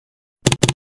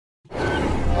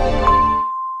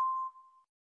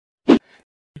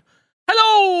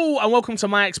Hello and welcome to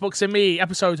My Xbox and Me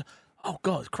episode. Oh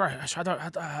God, crash! I don't.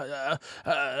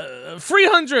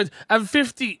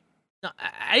 350.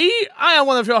 I am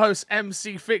one of your hosts,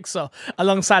 MC Fixer,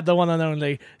 alongside the one and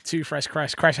only Too Fresh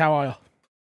Crash. Crash, how are you?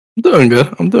 I'm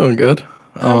doing good.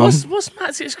 What's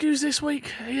Matt's excuse this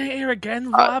week? He ain't here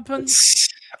again. What happened?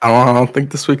 I don't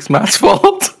think this week's Matt's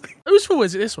fault. Whose fault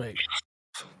is it this week?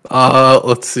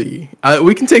 Let's see.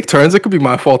 We can take turns. It could be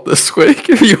my fault this week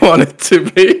if you want it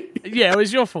to be. Yeah, it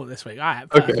was your fault this week. All right.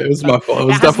 Okay, it was my fault. It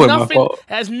was definitely my fault.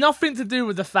 It has nothing to do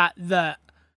with the fact that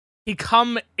he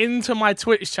come into my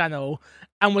Twitch channel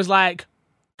and was like,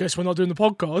 "Guess we're not doing the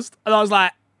podcast," and I was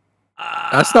like,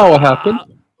 "That's not what happened."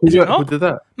 Who did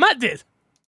that? Matt did.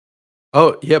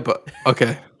 Oh yeah, but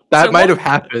okay, that might have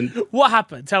happened. What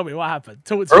happened? Tell me what happened.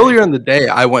 Earlier in the day,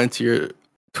 I went into your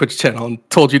Twitch channel and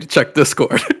told you to check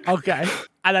Discord. Okay,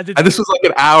 and I did. And this was like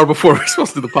an hour before we were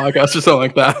supposed to do the podcast or something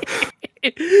like that.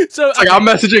 So it's like I'm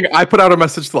messaging. I put out a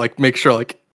message to like make sure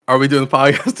like, are we doing the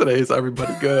podcast today? Is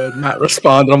everybody good? Matt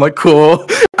responded. I'm like, cool.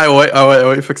 I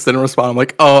wait. Fix didn't respond. I'm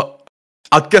like, oh,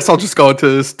 I guess I'll just go into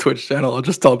this Twitch channel. I'll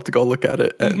just tell him to go look at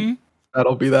it, and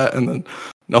that'll be that. And then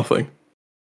nothing.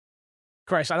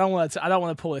 Chris, I don't want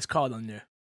to pull this card on you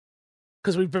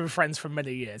because we've been friends for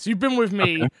many years. You've been with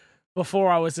me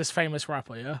before I was this famous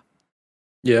rapper, yeah.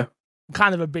 Yeah.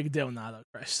 Kind of a big deal now, though,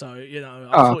 Chris. So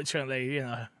unfortunately,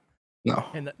 No.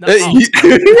 We're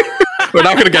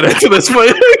not going to get into this, but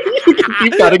you can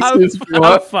keep that excuse if you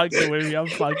want. I'm fucking with you.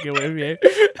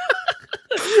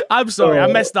 I'm sorry, I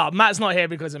messed up. Matt's not here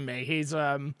because of me. He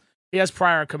has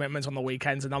prior commitments on the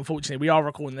weekends, and unfortunately, we are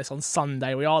recording this on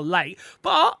Sunday. We are late,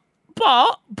 but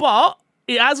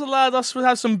it has allowed us to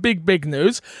have some big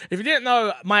news. If you didn't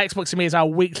know, My Xbox and Me is our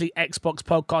weekly Xbox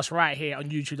podcast right here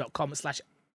on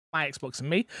youtube.com/My Xbox and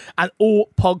Me and all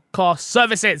podcast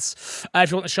services.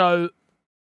 If you want the show,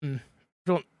 if you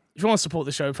want to support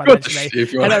the show financially,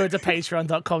 head over to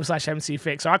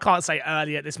patreon.com/MCFix. So I can't say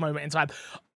early at this moment in time.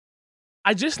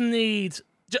 I just need...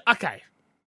 Okay,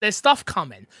 there's stuff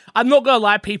coming. I'm not going to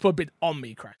lie, people have been on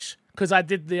me, Crash, because I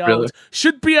did the old,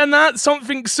 should be announced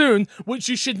something soon, which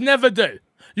you should never do.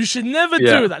 You should never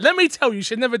do that. Let me tell you, you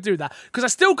should never do that, because I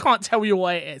still can't tell you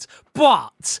what it is.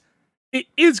 But... it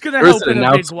is going to help in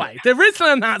a big way. There is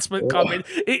an announcement coming.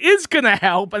 It is going to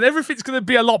help, and everything's going to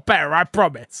be a lot better, I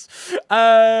promise. Shout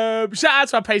out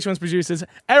to our Patreon's producers,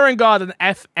 Aaron Garden,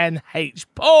 FNH.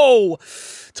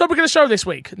 Topic of the show this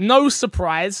week. No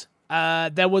surprise.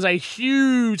 There was a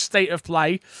huge state of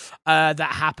play that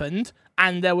happened,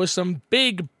 and there was some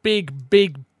big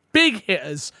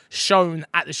hitters shown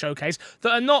at the showcase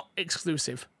that are not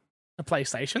exclusive to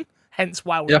PlayStation, hence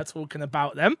why we're talking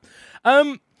about them.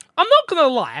 I'm not gonna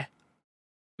lie.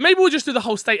 Maybe we'll just do the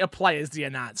whole state of play as the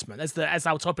announcement, as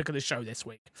our topic of the show this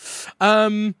week.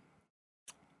 But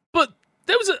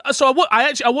there was I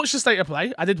watched the state of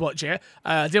play. I did watch it.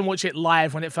 I didn't watch it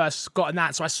live when it first got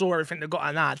announced, so I saw everything that got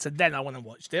announced, and then I went and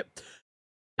watched it.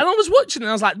 And I was watching it,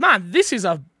 and I was like, man, this is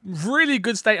a really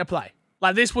good state of play.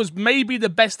 Like, this was maybe the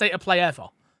best state of play ever.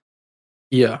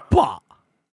 Yeah. But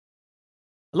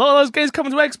a lot of those games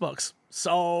coming to Xbox.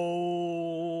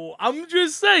 So, I'm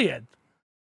just saying.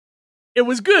 It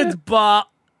was good, but,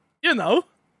 it was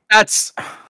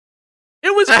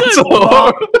good,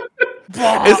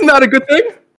 but... Isn't that a good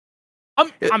thing?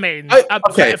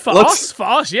 For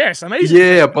us, yes, amazing.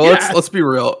 Yeah, but let's be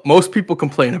real. Most people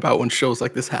complain about when shows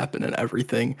like this happen and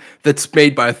everything that's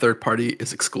made by a third party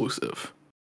is exclusive.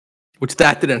 Which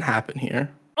that didn't happen here.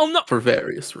 Oh, no. For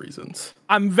various reasons.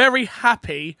 I'm very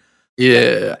happy.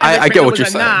 Yeah, I get what you're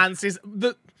saying. Is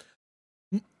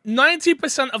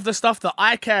 90% of the stuff that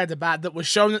I cared about that was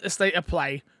shown at the state of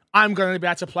play, I'm going to be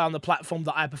able to play on the platform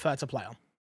that I prefer to play on.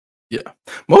 Yeah,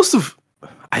 most of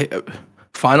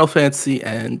Final Fantasy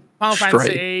and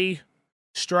Stray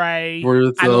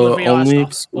were the only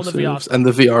exclusives, and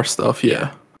the VR stuff.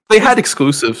 Yeah, they had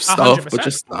exclusive stuff, 100%. But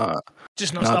just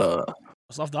not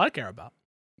stuff that I care about.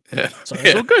 Yeah. So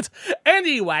it's all good.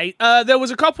 Anyway, there was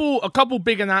a couple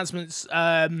big announcements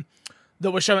that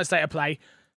were shown at State of Play.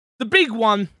 The big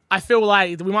one, I feel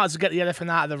like we might as well get the elephant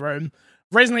out of the room.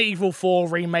 Resident Evil 4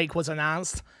 Remake was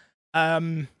announced.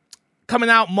 Coming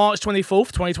out March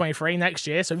 24th, 2023, next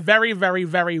year. So very, very,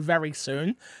 very, very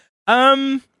soon.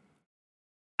 Can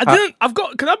I be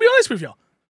honest with you?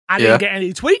 I didn't get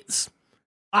any tweets.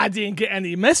 I didn't get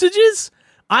any messages.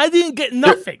 I didn't get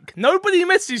nothing. Nobody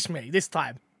messaged me this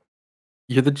time.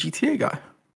 You're the GTA guy.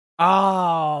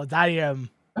 Oh, damn.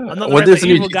 I'm not when there's a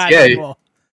new guy GTA, anymore.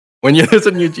 When there's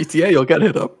a new GTA, you'll get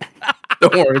hit up.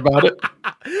 Don't worry about it.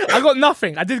 I got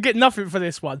nothing. I did get nothing for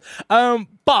this one.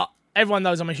 But everyone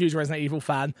knows I'm a huge Resident Evil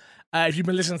fan. If you've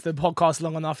been listening to the podcast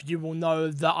long enough, you will know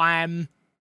that I'm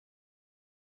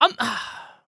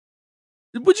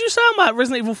would you say I'm a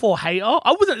Resident Evil 4 hater?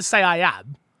 I wouldn't say I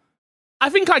am. I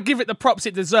think I give it the props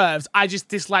it deserves. I just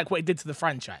dislike what it did to the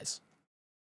franchise.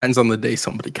 Depends on the day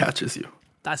somebody catches you.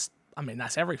 That's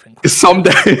everything. Some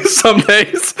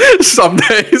days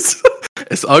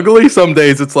it's ugly. Some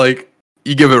days it's like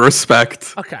you give it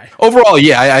respect. Okay. Overall,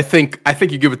 yeah, I think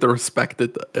you give it the respect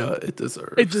that it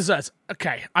deserves. It deserves.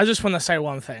 Okay, I just want to say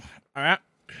one thing. All right,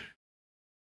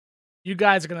 you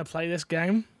guys are gonna play this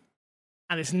game,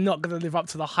 and it's not gonna live up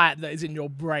to the hype that is in your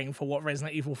brain for what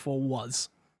Resident Evil 4 was.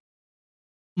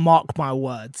 Mark my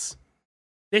words.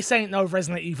 This ain't no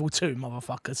Resident Evil 2,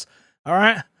 motherfuckers. All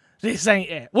right, this ain't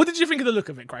it. What did you think of the look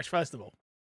of it, Crash? First of all,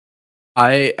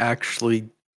 I actually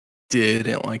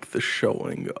didn't like the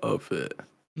showing of it.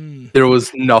 There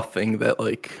was nothing that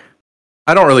like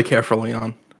I don't really care for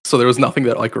Leon, so there was nothing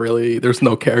that like really. There's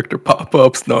no character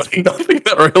pop-ups, nothing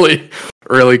that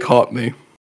really caught me.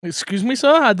 Excuse me,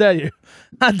 sir. How dare you?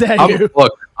 How dare you?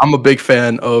 Look, I'm a big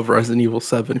fan of Resident Evil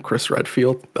 7. Chris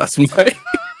Redfield. That's my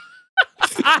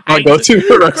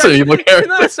go-to Resident Evil character.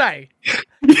 Can I say?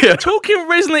 Yeah. Talking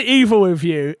Resident Evil with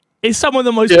you is some of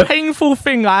the most painful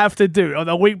thing I have to do on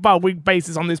a week-by-week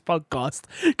basis on this podcast.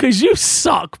 Because you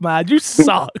suck, man. You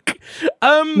suck.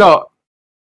 No,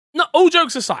 all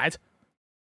jokes aside,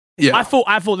 yeah, I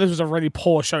thought this was a really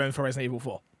poor showing for Resident Evil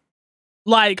 4.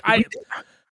 Like,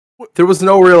 there was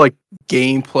no real like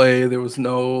gameplay. There was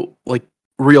no like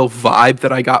real vibe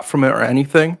that I got from it or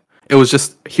anything. It was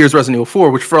just, here's Resident Evil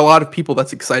 4, which for a lot of people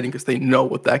that's exciting because they know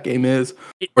what that game is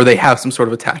or they have some sort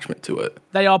of attachment to it.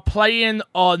 They are playing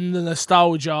on the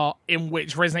nostalgia in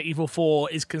which Resident Evil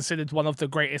 4 is considered one of the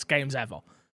greatest games ever.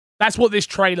 That's what this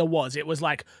trailer was. It was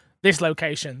like, this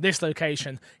location,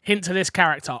 hint to this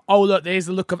character. Oh, look, there's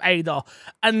the look of Ada.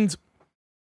 And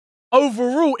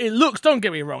overall, don't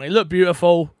get me wrong, it looked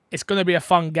beautiful. It's going to be a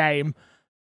fun game.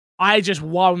 I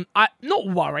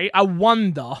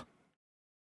wonder,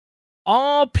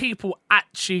 are people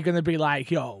actually going to be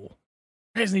like, yo,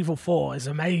 Resident Evil 4 is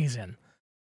amazing?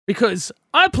 Because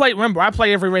I play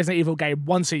every Resident Evil game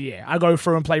once a year. I go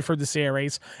through and play through the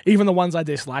series. Even the ones I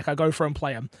dislike, I go through and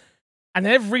play them. And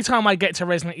every time I get to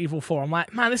Resident Evil 4, I'm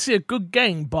like, man, this is a good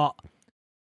game, but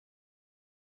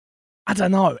I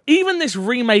don't know. Even this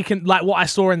remake, and like what I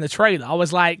saw in the trailer, I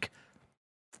was like,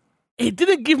 it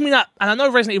didn't give me that. And I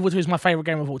know Resident Evil 2 is my favorite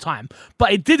game of all time,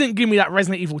 but it didn't give me that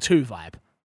Resident Evil 2 vibe.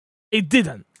 It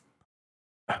didn't.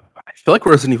 I feel like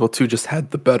Resident Evil 2 just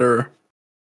had the better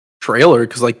trailer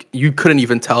because like you couldn't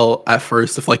even tell at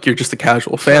first if like you're just a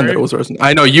casual fan that it was Resident.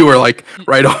 I know you were like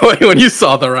right away when you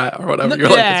saw the rat or whatever. You're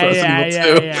like, it's Resident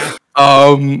Evil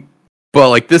 2. But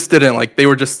like this didn't, like they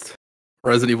were just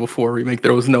Resident Evil 4 remake.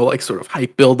 There was no like sort of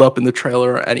hype build up in the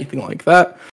trailer or anything like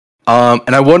that.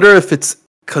 And I wonder if it's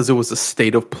because it was a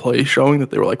state of play showing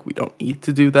that they were like, we don't need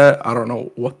to do that. I don't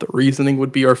know what the reasoning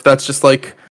would be, or if that's just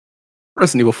like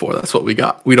Resident Evil 4, that's what we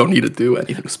got. We don't need to do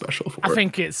anything special for it. I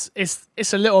think it's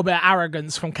a little bit of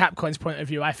arrogance from Capcom's point of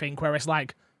view, I think, where it's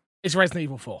like, it's Resident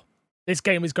Evil 4. This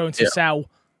game is going to sell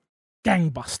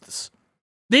gangbusters.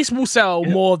 This will sell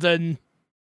more than...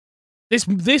 This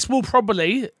will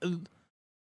probably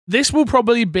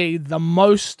be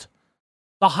the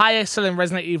highest selling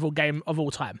Resident Evil game of all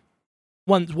time.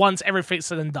 Once everything's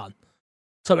said and done.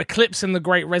 So eclipsing the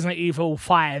great Resident Evil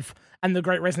 5 and the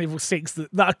great Resident Evil 6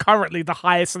 that are currently the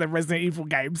highest selling Resident Evil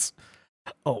games.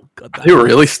 Oh god. Are they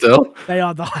really still? They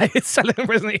are the highest selling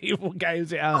Resident Evil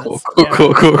games. It hurts.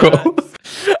 Cool.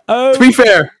 To be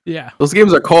fair, those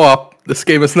games are co-op. This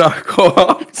game is not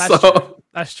co-op.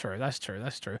 That's true.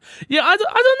 Yeah, I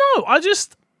don't know.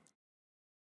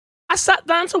 I sat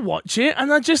down to watch it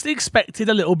and I just expected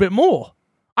a little bit more.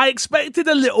 I expected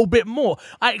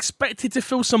to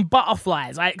feel some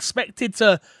butterflies. I expected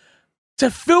to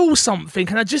feel something,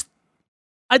 and I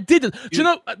didn't. Do you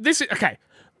know, this is, okay,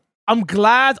 I'm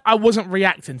glad I wasn't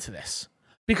reacting to this,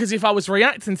 because if I was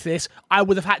reacting to this, I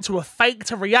would have had to have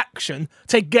faked a reaction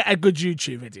to get a good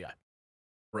YouTube video.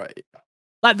 Right.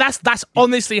 Like, that's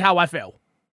honestly how I feel.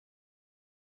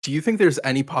 Do you think there's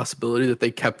any possibility that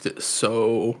they kept it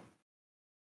so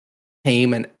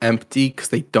tame and empty because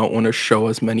they don't want to show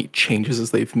as many changes as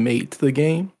they've made to the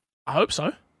game? I hope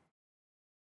so.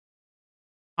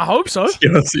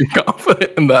 You don't seem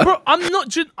confident in that. Bro, I'm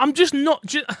not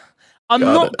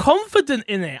confident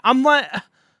in it. I'm like,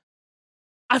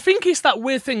 I think it's that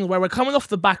weird thing where we're coming off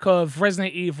the back of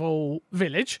Resident Evil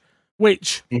Village,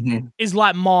 which is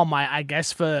like Marmite, I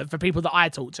guess, for people that I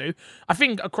talk to. I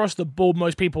think across the board,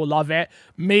 most people love it.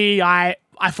 Me, I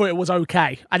thought it was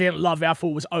okay. I didn't love it. I thought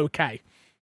it was okay.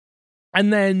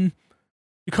 And then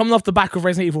You're coming off the back of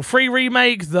Resident Evil 3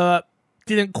 remake that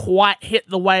didn't quite hit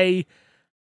the way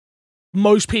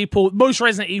most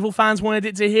Resident Evil fans wanted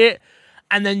it to hit.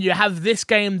 And then you have this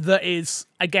game that is,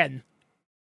 again,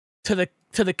 to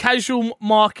the casual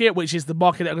market, which is the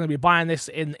market that are going to be buying this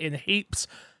in heaps,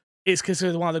 it's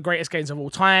considered one of the greatest games of all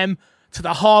time. To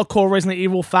the hardcore Resident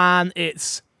Evil fan,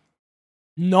 it's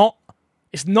not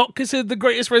considered the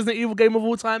greatest Resident Evil game of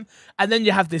all time. And then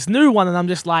you have this new one, and I'm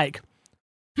just like,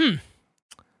 I'm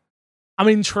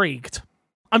intrigued.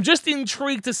 I'm just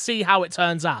intrigued to see how it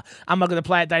turns out. Am I going to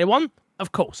play it day one?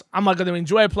 Of course. Am I going to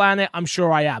enjoy playing it? I'm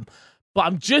sure I am. But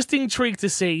I'm just intrigued to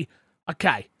see,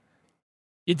 okay,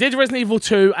 you did Resident Evil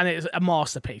 2 and it's a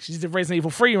masterpiece. You did Resident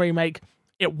Evil 3 remake,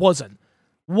 it wasn't.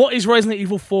 What is Resident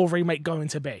Evil 4 remake going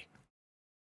to be?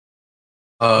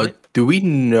 Do we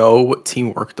know what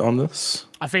team worked on this?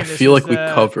 I feel like we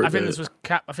covered. I think this was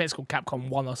I think it's called Capcom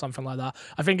 1 or something like that.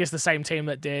 I think it's the same team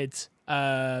that did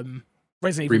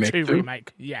Resident Evil 2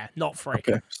 remake. Yeah, not 3.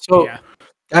 Okay, so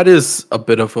that is a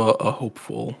bit of a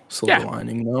hopeful silver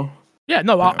lining, though. Yeah,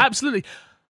 no, absolutely.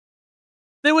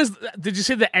 There was. Did you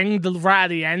see the end? Right at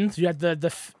the end, you had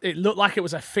the. It looked like it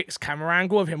was a fixed camera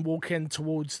angle of him walking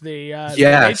towards the.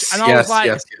 Yes, and I was like,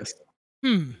 yes.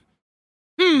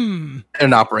 They're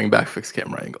not bringing back fixed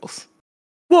camera angles.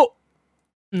 Well,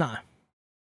 no.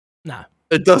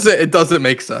 It doesn't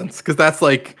make sense because that's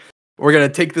like we're gonna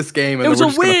take this game and it was we're a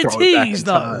just weird gonna throw it back tease, in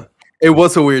though. time. It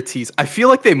was a weird tease. I feel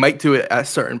like they might do it at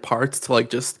certain parts to like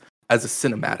just as a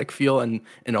cinematic feel and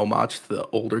an homage to the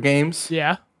older games.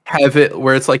 Yeah. Have it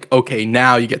where it's like, okay,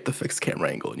 now you get the fixed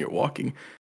camera angle and you're walking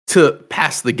to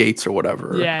past the gates or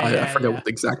whatever. I forget what the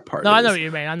exact part is. No, I know what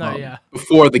you mean. I know,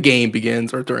 before the game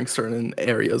begins or during certain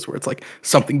areas where it's like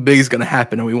something big is going to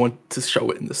happen and we want to show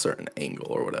it in a certain angle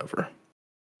or whatever.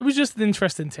 It was just an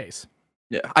interesting taste.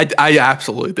 Yeah, I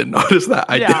absolutely did notice that.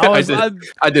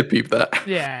 I did peep that.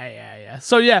 Yeah.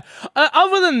 So,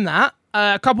 other than that,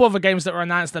 a couple other games that were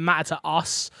announced that matter to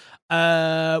us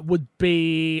would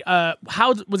be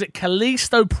how was it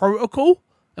Callisto Protocol?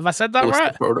 Have I said that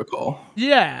right? Protocol.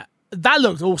 Yeah, that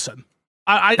looked awesome.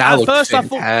 At first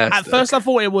I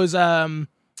thought it was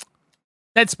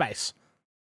Dead Space.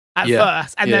 At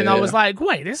first, and then I was like,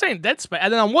 wait, this ain't Dead Space.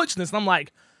 And then I'm watching this, and I'm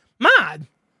like, man,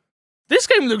 this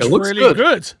game looks really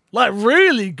good. Like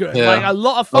really good. Yeah. Like a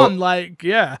lot of fun.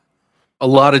 A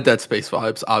lot of Dead Space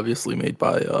vibes, obviously made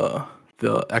by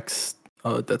the ex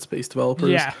Dead Space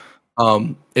developers. Yeah.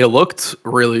 It looked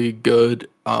really good.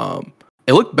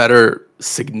 It looked better,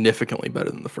 significantly better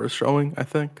than the first showing, I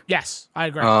think. Yes, I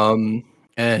agree.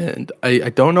 And I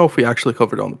don't know if we actually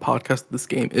covered on the podcast this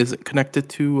game isn't connected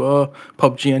to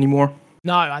PUBG anymore.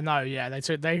 No, I know. Yeah, they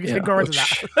got rid of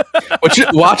that. Which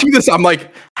watching this, I'm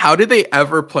like, how did they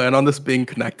ever plan on this being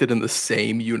connected in the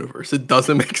same universe? It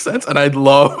doesn't make sense. And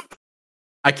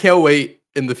I can't wait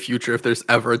in the future if there's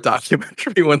ever a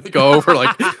documentary when they go over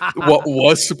like what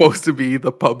was supposed to be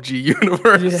the PUBG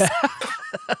universe. Yeah.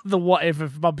 The what if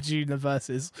of PUBG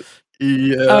universes.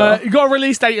 Yeah. You got a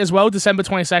release date as well, December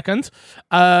 22nd.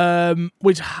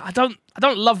 Which I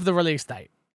don't love the release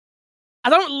date. I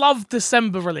don't love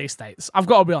December release dates. I've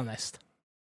got to be honest.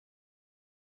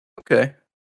 Okay.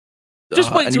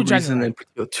 Just wait till January.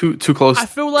 Too close. I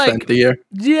feel like to end the year.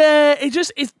 Yeah,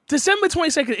 it's December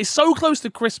 22nd is so close to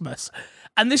Christmas,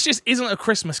 and this just isn't a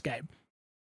Christmas game.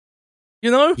 You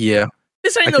know? Yeah.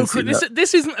 This ain't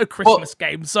this isn't a Christmas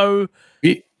game. So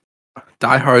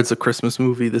Die Hard's a Christmas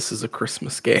movie. This is a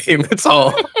Christmas game. It's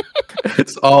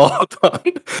all done.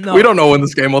 No. We don't know when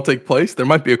this game will take place. There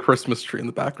might be a Christmas tree in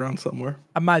the background somewhere.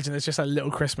 Imagine it's just a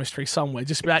little Christmas tree somewhere.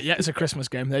 Just be like, yeah, it's a Christmas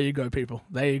game. There you go, people.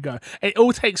 There you go. It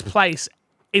all takes place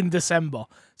in December.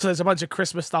 So there's a bunch of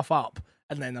Christmas stuff up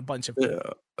and then a bunch of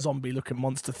zombie-looking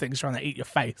monster things trying to eat your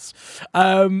face.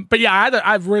 But yeah,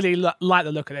 I really like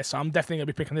the look of this, so I'm definitely going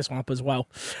to be picking this one up as well.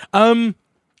 And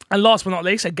last but not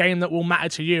least, a game that will matter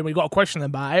to you. And we got a question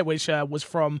about it, which was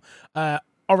from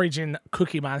Origin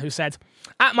Cookie Man, who said,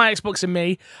 "At my Xbox and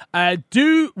me,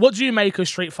 what do you make of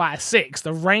Street Fighter 6?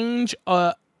 The range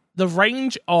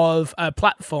of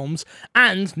platforms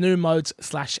and new modes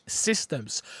 /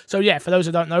 systems." So yeah, for those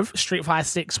who don't know, Street Fighter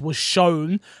 6 was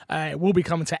shown. It will be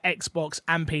coming to Xbox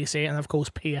and PC, and of course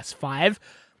PS5.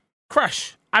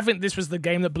 Crush. I think this was the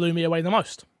game that blew me away the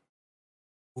most.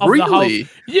 Really?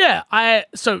 Yeah.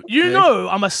 Know,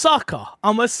 I'm a sucker.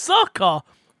 I'm a sucker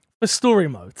for story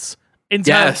modes.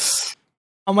 Yes.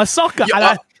 I'm a sucker.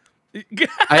 Yeah,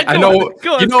 I know.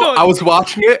 Go on. I was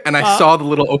watching it and I saw the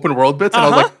little open world bits, and I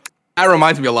was like, that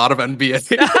reminds me a lot of NBA.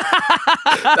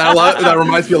 that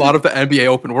reminds me a lot of the NBA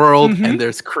open world. Mm-hmm. And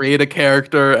there's create a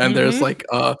character, and there's like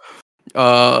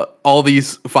all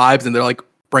these vibes, and they're like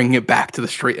bringing it back to the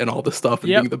street and all this stuff and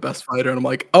being the best fighter. And I'm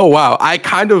like, oh wow, I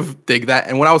kind of dig that.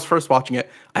 And when I was first watching it,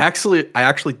 I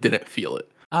actually didn't feel it.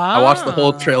 I watched the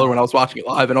whole trailer when I was watching it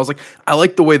live, and I was like, I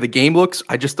like the way the game looks.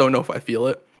 I just don't know if I feel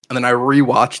it. And then I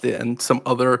rewatched it, and some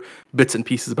other bits and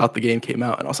pieces about the game came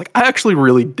out, and I was like, I actually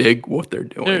really dig what they're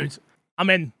doing. Dude, I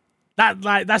mean,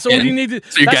 that's all you need.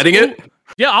 So you're getting it?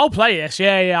 Yeah, I'll play this.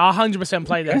 Yeah, I'll 100%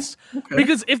 play this. Okay.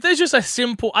 Because if there's just a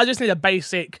simple, I just need a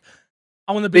basic,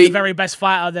 I want to be the very best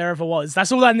fighter there ever was.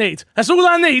 That's all I need. That's all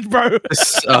I need, bro.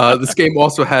 This game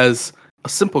also has a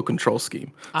simple control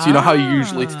scheme. So you know how you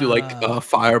usually to do like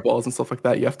fireballs and stuff like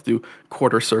that, you have to do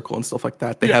quarter circle and stuff like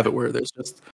that. They have it where there's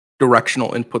just directional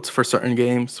inputs for certain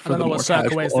games. For I don't know what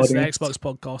circle is. This is the Xbox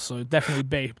podcast, so definitely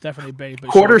B.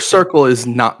 But quarter circle is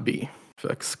not B.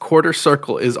 Fix. Quarter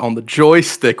circle is on the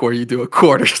joystick where you do a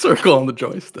quarter circle on the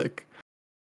joystick.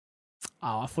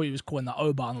 Oh, I thought you was calling the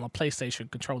O button on the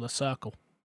PlayStation control the circle.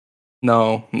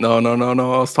 No. I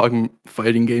was talking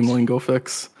fighting game lingo.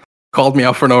 Fix. Called me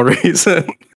out for no reason.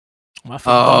 I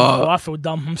feel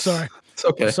dumb. I'm sorry. It's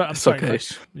okay. I'm sorry, okay.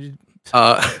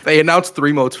 They announced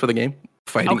 3 modes for the game.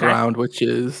 Fighting Ground, which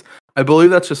is, I believe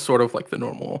that's just sort of like the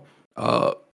normal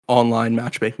online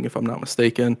matchmaking, if I'm not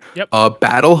mistaken. Yep.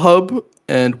 Battle Hub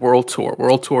and World Tour.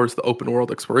 World Tour is the open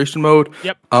world exploration mode.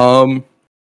 Yep.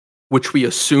 Which we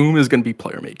assume is going to be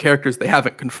player-made characters. They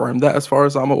haven't confirmed that, as far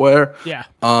as I'm aware. Yeah.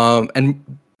 And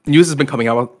news has been coming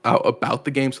out about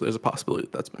the game, so there's a possibility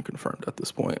that's been confirmed at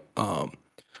this point.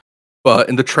 But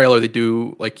in the trailer, they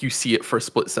do, like, you see it for a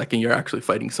split second. You're actually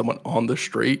fighting someone on the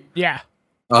street. Yeah.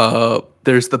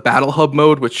 There's the Battle Hub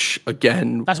mode, which,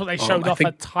 again... That's what they showed off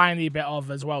a tiny bit of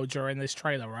as well during this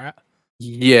trailer, right?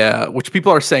 Yeah, which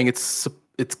people are saying it's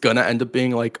gonna end up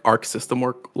being, like, Arc System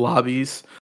Work lobbies,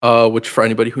 which, for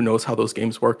anybody who knows how those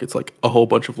games work, it's, like, a whole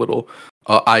bunch of little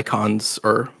icons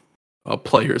or...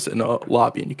 players in a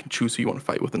lobby, and you can choose who you want to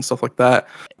fight with and stuff like that.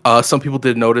 Some people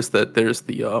did notice that there's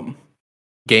the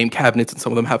game cabinets, and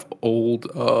some of them have old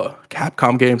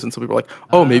Capcom games, and some people are like,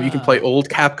 oh, maybe you can play old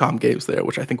Capcom games there,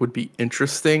 which I think would be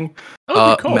interesting. That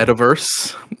would be cool.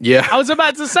 Metaverse. Yeah. I was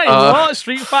about to say, what?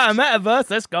 Street Fighter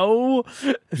Metaverse, let's go.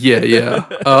 Yeah.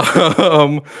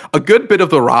 A good bit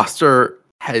of the roster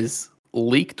has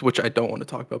leaked, which I don't want to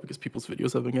talk about because people's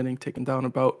videos have been getting taken down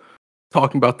about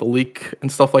talking about the leak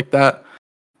and stuff like that,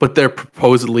 but there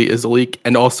supposedly is a leak.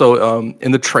 And also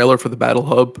in the trailer for the Battle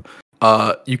Hub,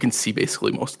 you can see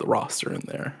basically most of the roster in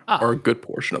there, or a good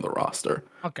portion of the roster.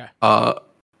 Okay.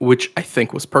 Which I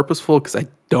think was purposeful, because I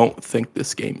don't think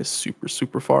this game is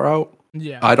super far out.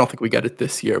 Yeah. I don't think we get it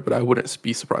this year, but I wouldn't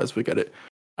be surprised if we get it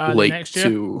late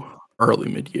to early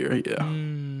mid-year.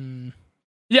 Yeah.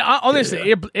 Yeah,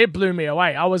 honestly, it blew me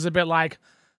away. I was a bit like,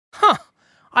 huh.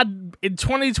 In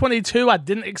 2022, I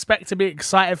didn't expect to be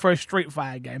excited for a Street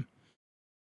Fighter game.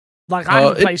 Like, I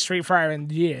haven't played Street Fighter in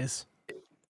years.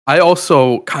 I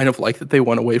also kind of like that they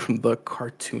went away from the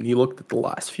cartoony look that the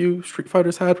last few Street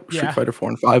Fighters had, Street Fighter 4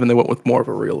 and 5, and they went with more of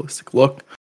a realistic look.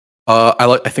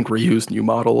 I think Ryu's new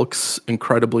model looks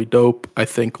incredibly dope. I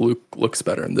think Luke looks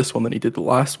better in this one than he did the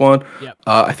last one. Yep.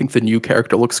 I think the new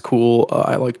character looks cool.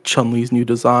 I like Chun-Li's new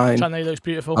design. Chun-Li looks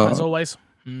beautiful, as always.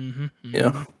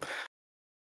 Yeah.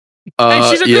 Hey,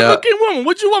 she's a good-looking woman.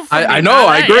 What do you want from me? I know,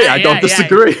 I agree. I don't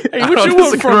disagree. Hey, what do you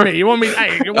want from me? You want me?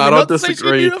 Hey, you want I me don't not to say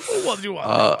disagree. she's beautiful? What do you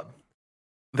want?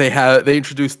 They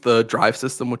introduced the drive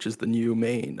system, which is the new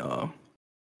main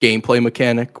gameplay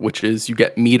mechanic, which is you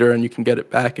get meter and you can get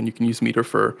it back, and you can use meter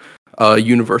for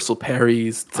universal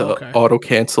parries to auto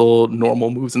cancel normal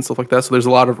moves and stuff like that. So there's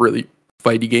a lot of really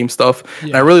fighty game stuff. Yeah.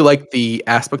 And I really like the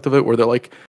aspect of it where they're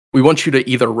like, we want you to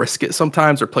either risk it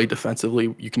sometimes or play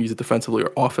defensively. You can use it defensively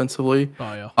or offensively.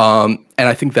 And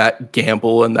I think that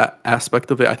gamble and that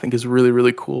aspect of it, I think, is really,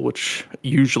 really cool, which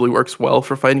usually works well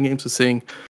for fighting games, is seeing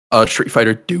Street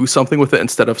Fighter do something with it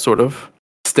instead of sort of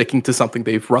sticking to something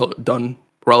they've done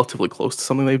relatively close to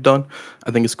something they've done.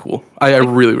 I think is cool. I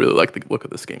really, really like the look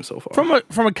of this game so far.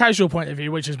 From a casual point of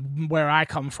view, which is where I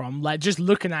come from, like, just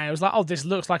looking at it, I was like, oh, this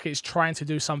looks like it's trying to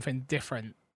do something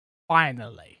different,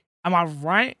 finally. Am I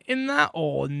right in that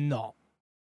or not?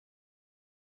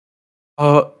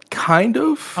 Kind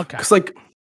of. Okay. Because, like,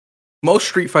 most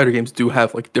Street Fighter games do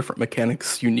have, like, different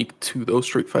mechanics unique to those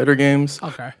Street Fighter games.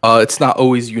 Okay. It's not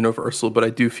always universal, but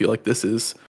I do feel like this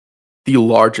is the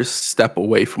largest step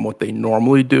away from what they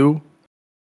normally do.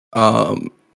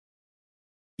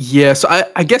 Yeah, so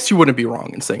I guess you wouldn't be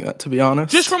wrong in saying that, to be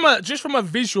honest. Just from a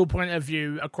visual point of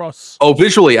view across. Oh,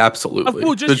 visually, absolutely. Of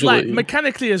course, just visually. Like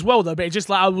mechanically as well, though. But it just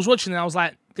like I was watching it, I was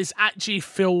like, this actually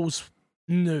feels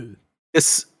new.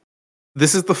 This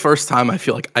is the first time I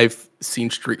feel like I've seen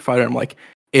Street Fighter. I'm like,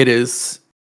 it is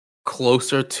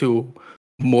closer to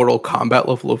Mortal Kombat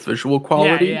level of visual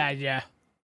quality. Yeah.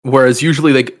 Whereas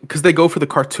usually because they go for the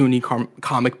cartoony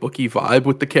comic booky vibe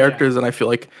with the characters, and I feel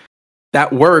like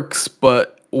that works.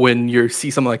 But when you see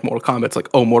something like Mortal Kombat, it's like,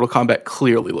 oh, Mortal Kombat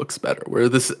clearly looks better. Where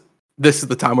this is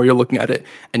the time where you're looking at it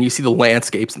and you see the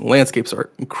landscapes, and the landscapes are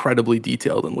incredibly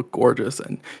detailed and look gorgeous,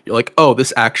 and you're like, oh,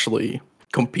 this actually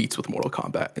competes with Mortal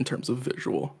Kombat in terms of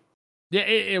visual. Yeah,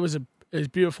 it was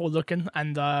beautiful looking,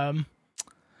 and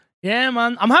yeah,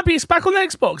 man, I'm happy it's back on the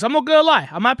Xbox. I'm not gonna lie,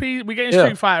 I'm happy we're getting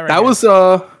Street Fighter. That was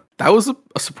a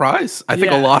surprise. I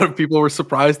think a lot of people were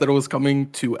surprised that it was coming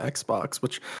to Xbox,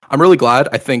 which I'm really glad.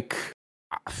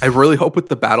 I really hope with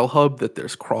the Battle Hub that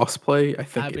there's crossplay. I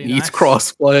think it needs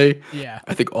crossplay. Yeah,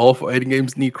 I think all fighting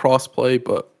games need crossplay,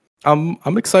 but I'm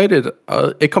excited.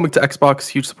 It coming to Xbox,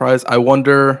 huge surprise. I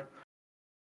wonder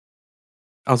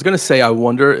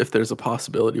if there's a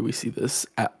possibility we see this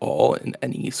at all in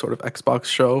any sort of Xbox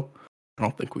show. I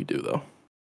don't think we do though.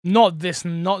 Not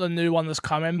the new one that's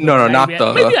coming. No, not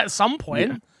the. Maybe at some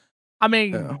point. Yeah. I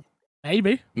mean,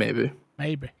 maybe.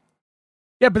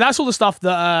 Yeah, but that's all the stuff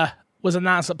that was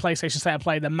announced at PlayStation State of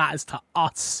Play that matters to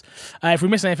us. If we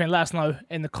missed anything, let us know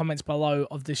in the comments below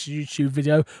of this YouTube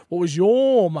video. What was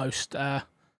your most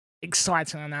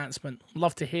exciting announcement?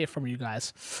 Love to hear from you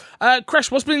guys.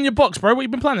 Crash, what's been in your box, bro? What you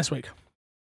been playing this week?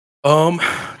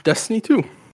 Destiny 2.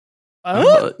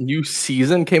 New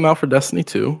season came out for Destiny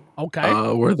 2.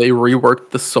 Okay. Where they reworked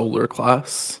the Solar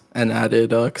class and added,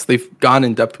 because they've gone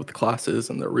in depth with the classes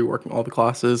and they're reworking all the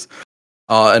classes,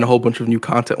 and a whole bunch of new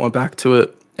content went back to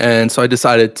it. And so I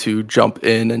decided to jump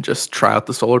in and just try out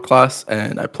the Solar class,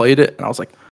 and I played it, and I was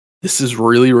like, this is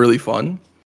really, really fun.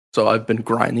 So I've been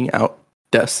grinding out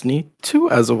Destiny 2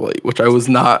 as of late, which I was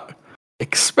not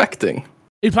expecting. Are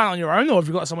you playing on your own, or have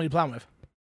you got someone you're playing with?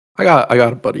 I got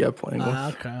a buddy I'm playing with.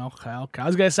 Okay. I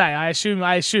was gonna say, I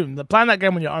assume that playing that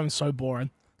game on your own is so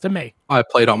boring to me. I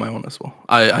played on my own as well.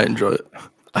 I enjoy it.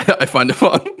 I find it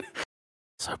fun.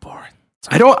 So boring.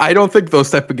 I don't think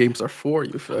those type of games are for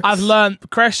you, Fix. I've learned,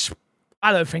 Crash,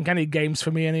 I don't think any games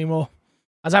for me anymore.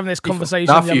 I was having this conversation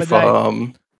not the other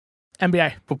FIFA, day.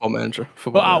 NBA. Football Manager.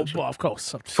 Well, of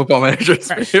course. Football Manager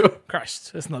is for you.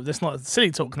 Crash. It's not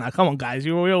silly talk now. Come on, guys.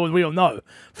 We all know.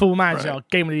 Football Manager,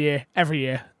 Game of the Year, every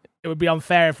year. It would be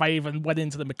unfair if I even went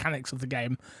into the mechanics of the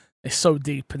game. It's so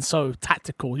deep and so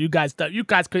tactical. You guys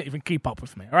couldn't even keep up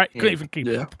with me, all right? Couldn't even keep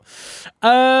up. Is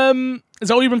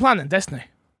that all you've been playing?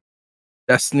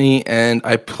 Destiny, and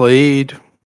I played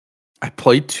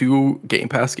 2 Game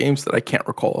Pass games that I can't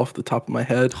recall off the top of my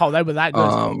head. Oh, they were that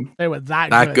good. They were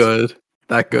that good.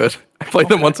 I played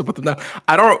them once and put them down.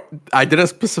 I didn't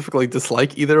specifically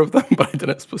dislike either of them, but I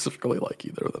didn't specifically like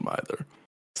either of them either.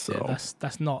 So yeah,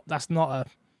 that's not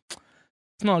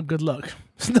a good look.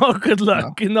 It's not a good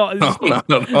look. No.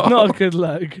 Not a good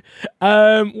look.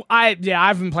 I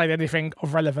haven't played anything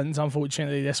of relevance,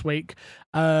 unfortunately, this week.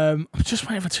 I'm just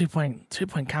waiting for 2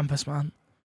 Point Campus, man.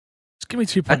 Just give me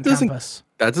 2 Point Campus.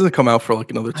 That doesn't come out for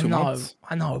like another 2 months.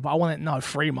 I know, but I want it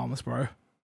 3 months, bro.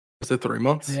 Is it 3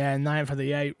 months? Yeah, 9th for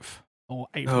the 8th. Or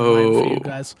 8th for the 9th for you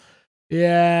guys.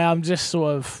 Yeah, I'm just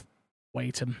sort of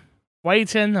waiting.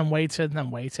 Played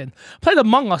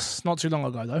Among Us not too long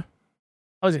ago, though.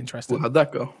 I was interested. Well, how'd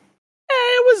that go?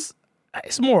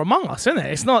 It's more Among Us, isn't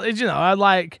it? It's not,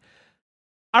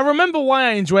 I remember why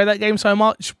I enjoy that game so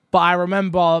much, but I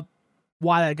remember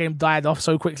why that game died off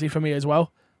so quickly for me as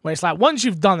well. Where it's like, once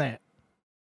you've done it,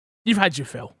 you've had your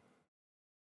fill.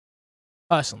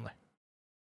 Personally.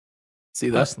 See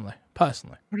that?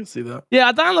 Personally. I can see that. Yeah,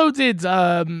 I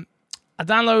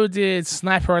downloaded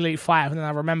Sniper Elite 5, and then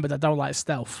I remembered I don't like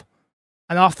stealth.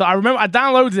 And I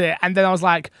downloaded it, and then I was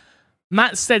like,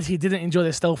 Matt said he didn't enjoy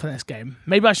the stealth in this game.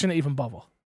 Maybe I shouldn't even bother.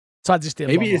 So I just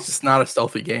didn't Maybe bother. It's just not a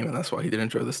stealthy game, and that's why he didn't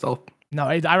enjoy the stealth. No,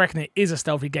 I reckon it is a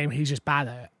stealthy game. He's just bad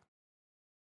at it.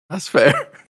 That's fair.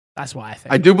 That's what I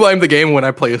think. I do blame the game when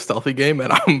I play a stealthy game,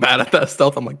 and I'm bad at that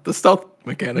stealth. I'm like, the stealth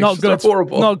mechanics are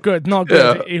horrible. Not good,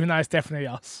 yeah. Even though it's definitely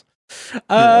us.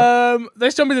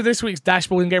 Let's jump into this week's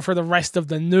dashboard and go through the rest of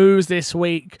the news this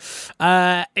week.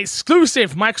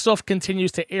 Exclusive, Microsoft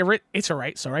continues to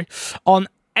iterate on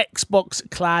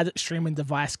Xbox cloud streaming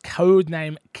device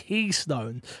codename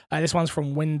Keystone. This one's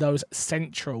from Windows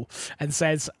Central and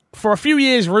says, for a few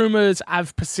years, rumors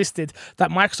have persisted that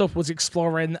Microsoft was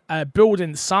exploring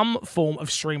building some form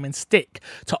of streaming stick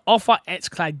to offer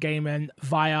xCloud gaming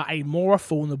via a more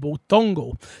affordable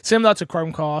dongle, similar to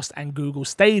Chromecast and Google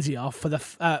Stadia. For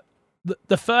the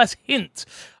first hint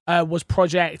was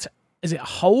Project is it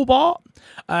Hobart?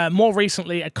 More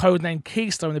recently, a codename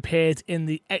Keystone appeared in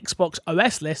the Xbox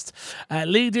OS list,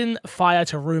 leading fire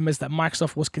to rumors that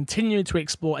Microsoft was continuing to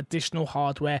explore additional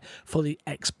hardware for the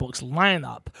Xbox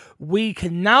lineup. We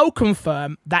can now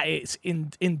confirm that it's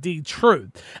indeed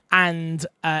true, and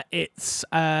it's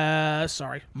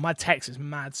sorry, my text is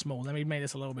mad small. Let me make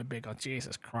this a little bit bigger.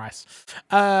 Jesus Christ.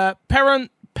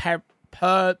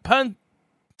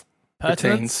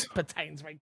 Pertains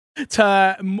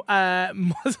to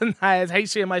modernized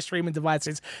HDMI streaming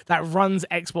devices that runs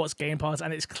Xbox Game Pass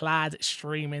and its cloud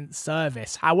streaming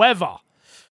service. However,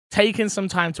 taking some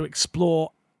time to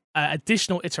explore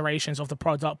additional iterations of the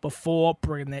product before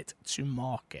bringing it to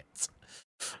market.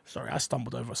 Sorry, I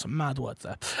stumbled over some mad words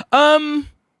there.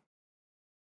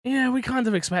 Yeah, we kind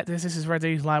of expect this. This is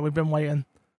ready. Like, we've been waiting.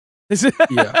 This is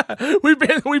we've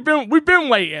been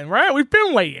waiting, right? We've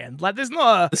been waiting. Like, there's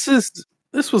not a...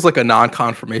 This was like a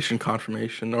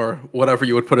non-confirmation or whatever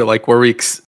you would put it, like where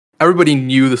everybody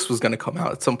knew this was going to come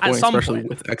out at some point, especially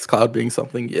with xCloud being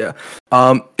something. Yeah.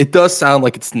 It does sound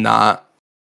like it's not,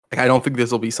 like, I don't think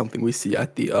this will be something we see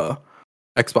at the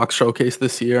Xbox showcase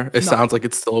this year. It sounds like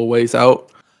it's still a ways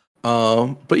out.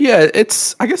 But yeah,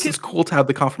 I guess it's cool to have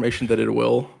the confirmation that it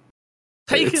will.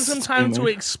 Taking some time to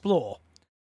explore.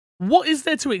 What is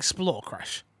there to explore,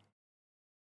 Crash?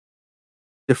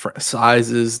 Different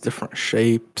sizes, different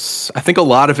shapes. I think a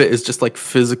lot of it is just like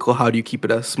physical. How do you keep it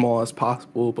as small as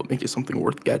possible, but make it something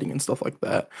worth getting and stuff like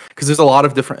that? Because there's a lot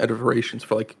of different iterations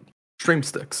for like stream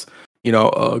sticks. You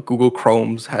know, Google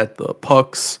Chrome's had the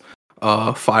pucks.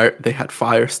 They had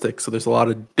Fire Stick. So there's a lot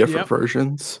of different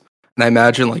versions. And I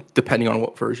imagine, like, depending on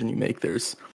what version you make,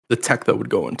 there's the tech that would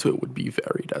go into it would be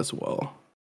varied as well.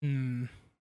 You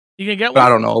can get one. But I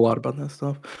don't know a lot about that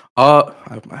stuff. I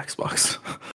have my Xbox.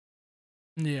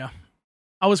 Yeah.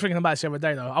 I was thinking about this the other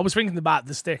day, though. I was thinking about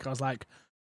the stick. I was like,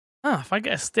 if I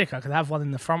get a stick, I could have one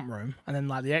in the front room, and then,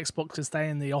 like, the Xbox could stay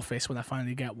in the office when I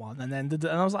finally get one. And then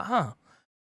I was like,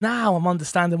 now I'm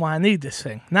understanding why I need this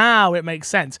thing. Now it makes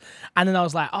sense. And then I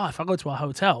was like, if I go to a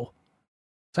hotel,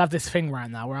 so I have this thing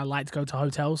right now where I like to go to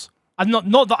hotels. I've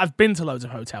not that I've been to loads of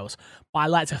hotels, but I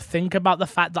like to think about the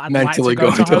fact that I'd mentally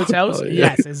like to go to hotels. Hotel,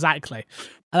 yeah. Yes, exactly.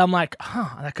 And I'm like,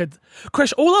 and I could...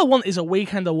 Chris, all I want is a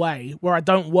weekend away where I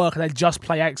don't work and I just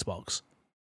play Xbox.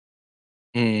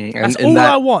 That's all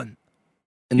I want.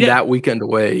 And that weekend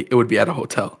away, it would be at a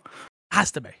hotel.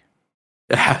 Has to be.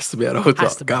 It has to be at a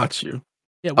hotel. Got you.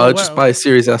 Yeah, just buy a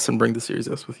Series S and bring the Series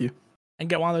S with you. And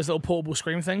get one of those little portable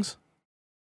screen things.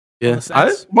 Yeah,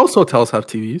 most hotels have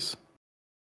TVs.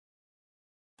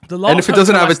 And if it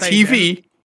doesn't have a TV...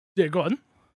 Yeah, go on.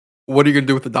 What are you going to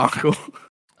do with the dongle?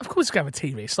 Of course it's going to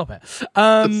have a TV. Stop it.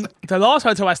 The last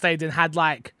hotel I stayed in had,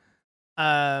 like,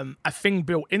 a thing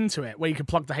built into it where you could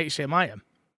plug the HDMI in.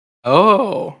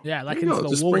 Oh. Yeah, like into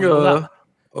the wall. Bring a little...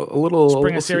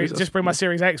 Just bring my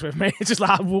Series X with me. Just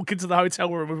like I walk into the hotel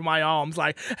room with my arms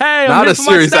like, hey, not a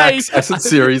Series X. That's a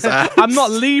Series X. I'm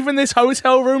not leaving this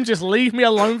hotel room. Just leave me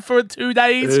alone for 2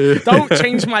 days. Don't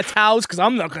change my towels because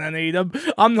I'm not going to need them.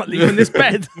 I'm not leaving this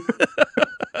bed.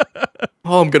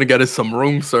 All I'm going to get is some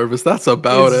room service. That's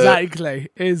about it.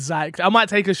 Exactly. I might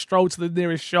take a stroll to the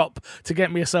nearest shop to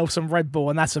get myself some Red Bull,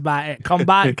 and that's about it. Come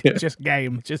back, just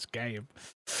game.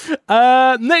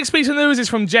 Next piece of news is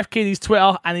from Jeff Keighley's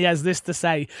Twitter, and he has this to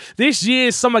say. This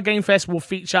year's Summer Game Fest will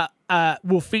feature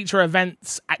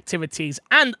events, activities,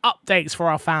 and updates for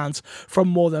our fans from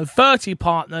more than 30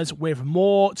 partners, with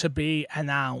more to be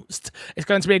announced. It's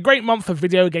going to be a great month for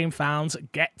video game fans.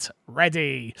 Get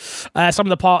ready. Some of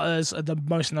the partners are the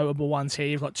most notable ones here.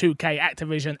 You've got 2K,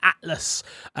 Activision, Atlas,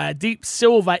 Deep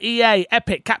Silver, EA,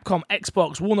 Epic, Capcom,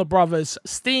 Xbox, Warner Brothers,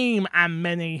 Steam, and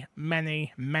many,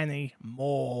 many, many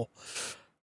more.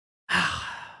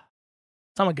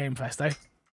 Summer Game Fest, eh?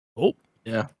 Oh.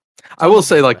 Yeah. I will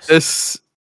say, like, this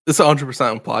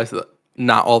 100% implies that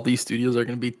not all these studios are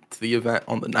going to be to the event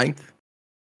on the 9th.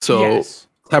 So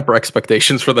temper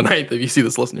expectations for the 9th. If you see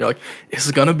this list and you're like, this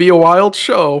is going to be a wild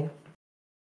show.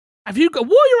 What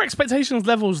are your expectations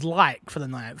levels like for the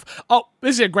 9th? Oh,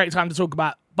 this is a great time to talk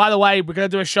about. By the way, we're going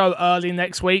to do a show early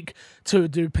next week to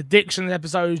do prediction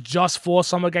episodes just for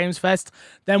Summer Games Fest.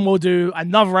 Then we'll do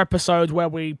another episode where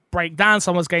we break down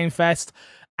Summer Games Fest.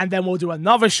 And then we'll do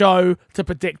another show to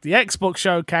predict the Xbox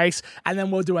Showcase. And then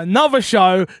we'll do another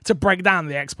show to break down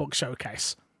the Xbox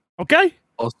Showcase. Okay?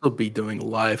 Also be doing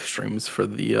live streams for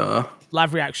the...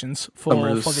 live reactions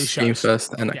for these shows. Game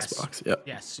Fest and Xbox, yep.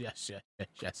 Yes.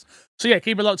 So yeah,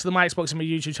 keep it locked to the My Xbox and my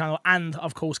YouTube channel. And,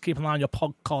 of course, keep an eye on your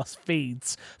podcast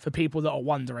feeds for people that are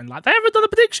wondering. Like, they haven't done a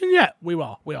prediction yet. We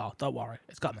are. Don't worry.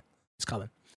 It's coming.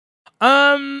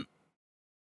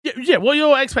 Yeah. What are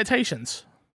your expectations?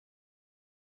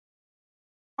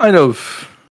 Kind of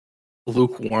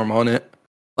lukewarm on it.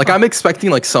 Like I'm expecting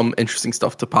like some interesting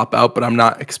stuff to pop out, but I'm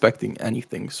not expecting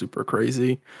anything super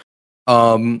crazy.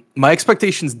 My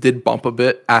expectations did bump a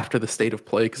bit after the state of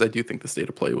play because I do think the state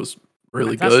of play was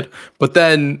really good. But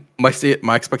then my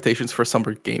expectations for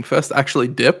Summer Game Fest actually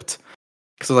dipped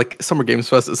because like Summer Games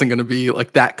Fest isn't going to be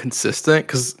like that consistent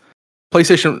because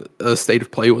PlayStation state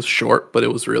of play was short, but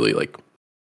it was really like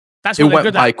that's what they're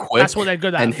good at. Quick. That's what they're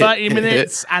good at. 30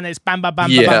 minutes and it's bam, bam,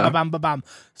 bam, bam, bam, bam, bam.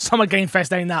 Summer Game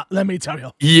Fest ain't that. Let me tell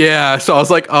you. Yeah, so I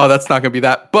was like, oh, that's not gonna be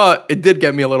that, but it did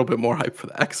get me a little bit more hype for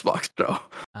the Xbox show.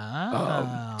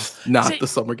 Not the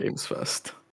Summer Games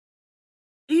Fest.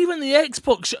 Even the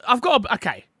Xbox show, I've got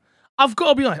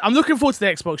to be honest. I'm looking forward to the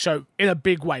Xbox show in a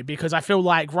big way because I feel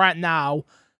like right now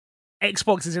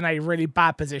Xbox is in a really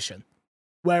bad position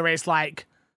where it's like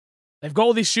they've got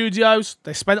all these studios,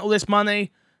 they spent all this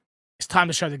money. It's time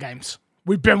to show the games.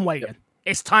 We've been waiting. Yep.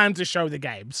 It's time to show the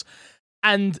games.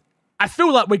 And I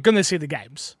feel like we're going to see the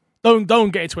games. Don't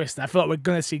get it twisted. I feel like we're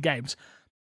going to see games.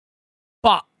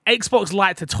 But Xbox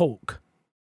like to talk.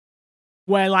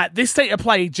 Where like this state of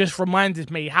play just reminded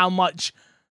me how much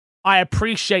I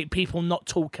appreciate people not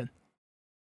talking.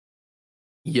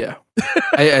 Yeah.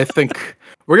 I think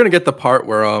we're going to get the part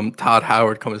where Todd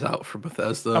Howard comes out for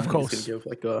Bethesda. Of course. He's going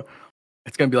to give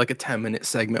it's going to be like a 10-minute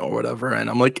segment or whatever. And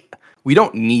I'm like, we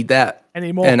don't need that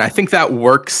anymore. And I think that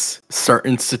works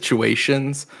certain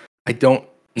situations. I don't know.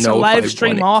 It's a live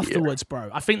stream afterwards, bro.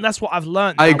 I think that's what I've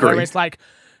learned. I agree. Where it's like,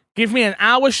 give me an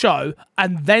hour show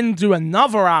and then do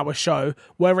another hour show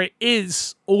where it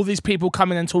is all these people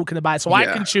coming and talking about it so I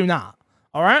can tune out.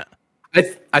 All right?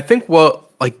 I think what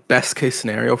like best case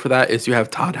scenario for that is you have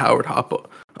Todd Howard hop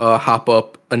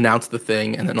up, announce the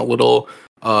thing, and then a little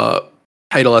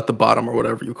title at the bottom or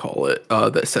whatever you call it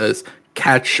that says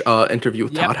catch interview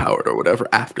with Todd Howard or whatever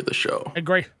after the show.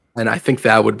 Agree. And I think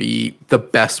that would be the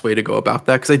best way to go about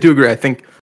that because I do agree. I think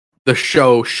the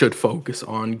show should focus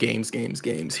on games.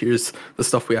 Here's the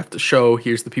stuff we have to show.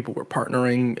 Here's the people we're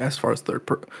partnering as far as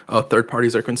third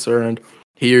parties are concerned.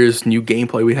 Here's new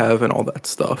gameplay we have and all that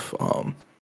stuff.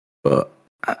 But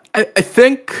I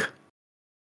think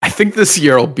this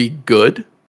year will be good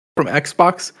from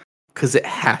Xbox because it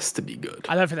has to be good.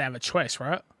 I don't think they have a choice,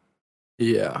 right?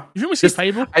 Yeah. You think we see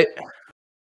Fable?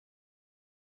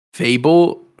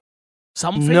 Fable?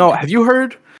 Something? No. Have you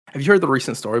heard the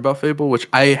recent story about Fable? Which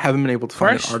I haven't been able to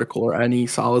find an article or any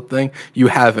solid thing. You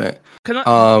haven't. Can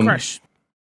I, Crash?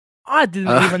 I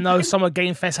didn't even know Summer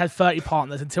Game Fest had 30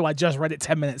 partners until I just read it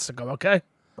 10 minutes ago, okay?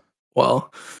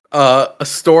 Well, a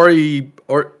story,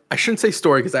 or I shouldn't say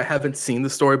story because I haven't seen the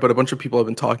story, but a bunch of people have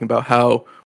been talking about how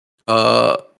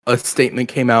a statement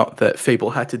came out that Fable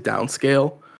had to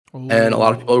downscale. Ooh. And a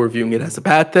lot of people are reviewing it as a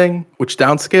bad thing, which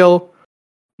downscale,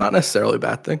 not necessarily a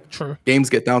bad thing. True. Games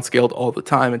get downscaled all the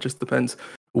time. It just depends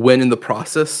when in the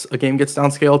process a game gets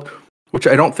downscaled, which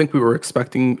I don't think we were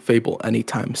expecting Fable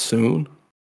anytime soon.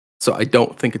 So I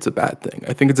don't think it's a bad thing.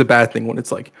 I think it's a bad thing when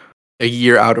it's like a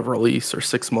year out of release or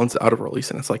 6 months out of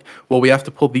release. And it's like, well, we have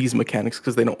to pull these mechanics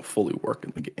because they don't fully work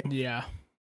in the game. Yeah.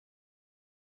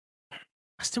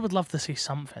 I still would love to see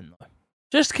something, though.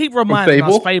 Just keep reminding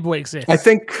us Fable exists. I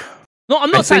think... No,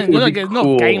 I'm not saying we're not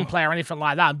gameplay or anything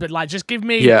like that, but like just give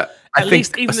me at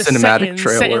least even the setting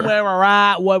where we're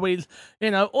at, where we, just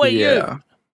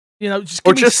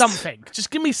give me something. Just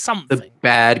give me something. The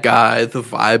bad guy, the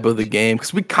vibe of the game,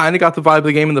 because we kind of got the vibe of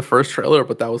the game in the first trailer,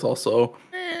 but that was also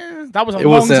that was a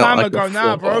long time ago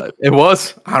now, bro. It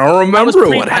was. I don't remember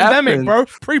what happened, bro.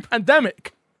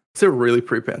 Pre-pandemic. Is it really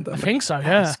pre-pandemic? I think so.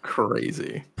 Yeah. That's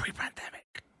crazy. Pre-pandemic.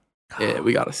 Yeah,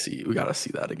 we gotta see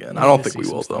that again. I don't think we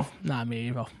will though. Nah, me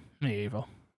either.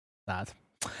 Sad.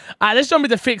 Let's jump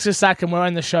into Fix a second. We're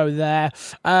in the show there.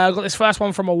 I've got this first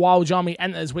one from A Wild Army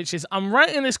Enters, which is I'm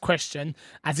writing this question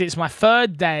as it's my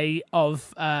third day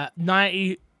of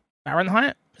 90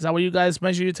 Fahrenheit. Is that what you guys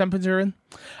measure your temperature in?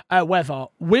 Weather.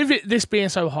 With this being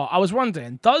so hot, I was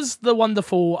wondering, does the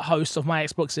wonderful host of My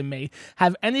Xbox and Me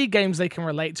have any games they can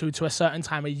relate to a certain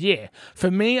time of year?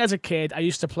 For me, as a kid, I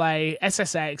used to play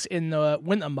SSX in the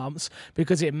winter months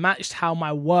because it matched how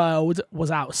my world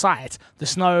was outside. The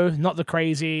snow, not the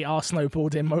crazy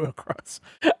snowboard in motocross.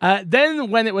 Then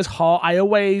when it was hot, I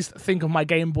always think of my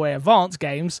Game Boy Advance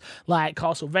games like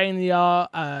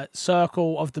Castlevania,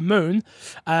 Circle of the Moon,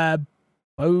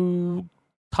 Bow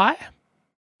tie?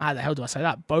 How the hell do I say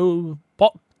that? Bow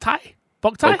tie?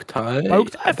 Boktai?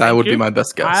 Boktai, That thank would you. be my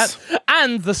best guess.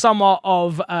 And the summer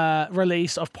of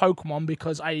release of Pokemon,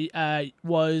 because I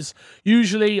was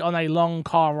usually on a long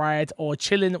car ride or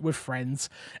chilling with friends.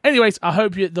 Anyways, I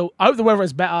hope the weather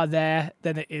is better there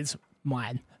than it is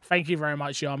mine. Thank you very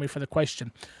much, Yami, for the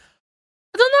question.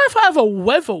 I don't know if I have a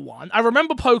weather one. I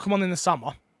remember Pokemon in the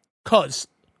summer, because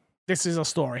this is a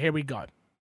story. Here we go.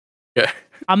 Yeah.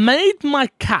 I made my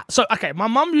cat. So, okay, my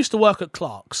mum used to work at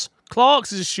Clark's.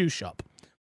 Clark's is a shoe shop.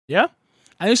 Yeah?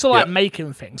 I used to like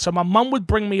making things. So my mum would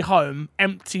bring me home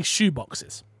empty shoe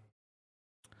boxes.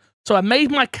 So I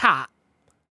made my cat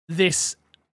this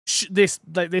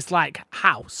like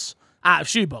house out of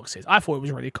shoe boxes. I thought it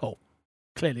was really cool.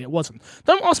 Clearly it wasn't.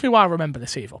 Don't ask me why I remember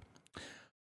this either.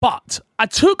 But I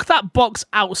took that box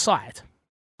outside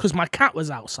because my cat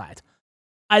was outside.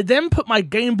 I then put my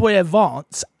Game Boy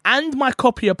Advance and my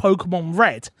copy of Pokemon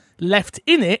Red left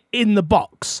in it in the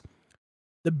box.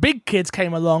 The big kids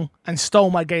came along and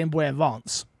stole my Game Boy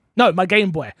Advance. No, my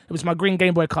Game Boy. It was my green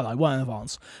Game Boy Color. It wasn't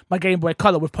Advance. My Game Boy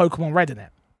Color with Pokemon Red in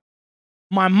it.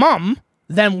 My mum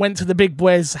then went to the big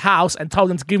boy's house and told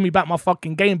them to give me back my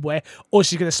fucking Game Boy or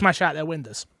she's going to smash out their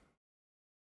windows.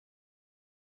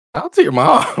 Out to your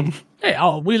mom. Hey,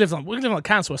 we live on a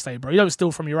council estate, bro. You don't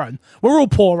steal from your own. We're all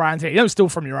poor around here. You don't steal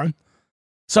from your own.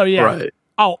 So, yeah. Right.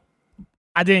 Oh,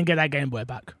 I didn't get that Game Boy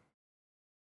back.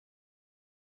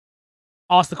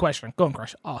 Ask the question. Go on,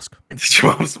 Crush. Ask. Did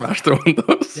your mom smash the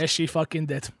windows? Yes, she fucking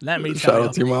did. Let me tell you. Shout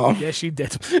out to your mom. Yes, she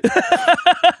did.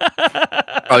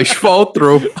 Oh, she followed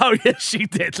through. Oh, yes, she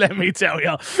did. Let me tell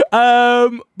you.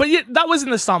 But yeah, that was in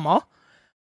the summer.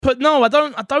 But no, I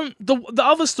don't. The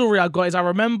other story I got is I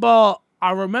remember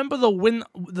the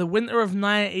winter of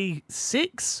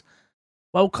 '96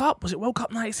 World Cup. Was it World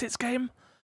Cup '96 game?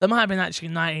 There might have been actually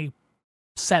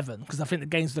 '97 because I think the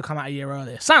games would have come out a year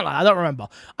earlier. Sound like I don't remember.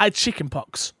 I had chicken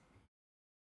pox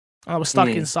and I was stuck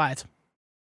inside.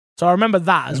 So I remember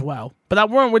that as well. But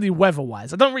that weren't really weather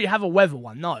wise. I don't really have a weather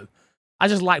one. No, I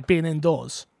just like being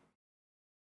indoors.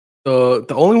 The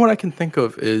only one I can think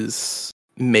of is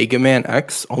Mega Man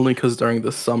X, only because during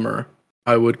the summer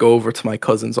I would go over to my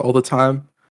cousins all the time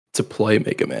to play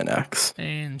Mega Man X.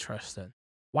 Interesting.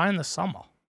 Why in the summer?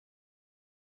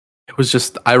 It was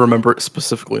just, I remember it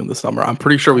specifically in the summer. I'm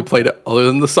pretty sure we played it other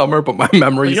than the summer, but my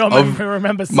memories of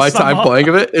my time playing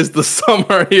of it is the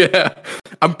summer. Yeah.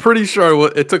 I'm pretty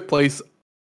sure it took place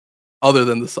other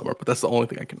than the summer, but that's the only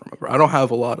thing I can remember. I don't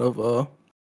have a lot of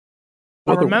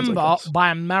I remember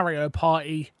buying Mario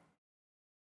Party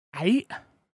 8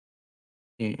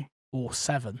 or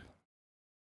 7.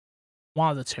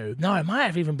 One of the two. No, it might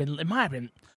have been,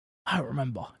 I don't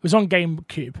remember. It was on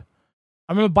GameCube.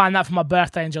 I remember buying that for my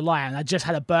birthday in July, and I just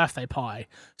had a birthday party.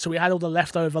 So we had all the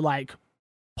leftover, like,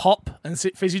 pop and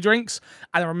fizzy drinks.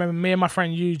 And I remember me and my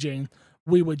friend Eugene,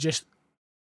 we were just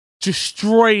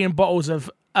destroying bottles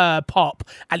of pop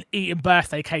and eating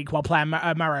birthday cake while playing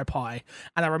Mario Party.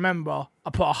 And I remember I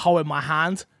put a hole in my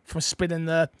hand from spinning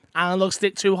the analog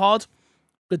stick too hard.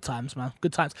 Good times, man.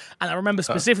 Good times. And I remember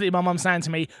specifically my mum saying to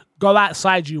me, "Go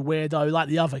outside, you weirdo, like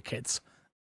the other kids."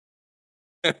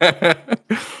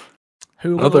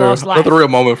 Who got the last life? Another real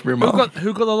moment from your mom.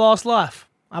 Who got the last life?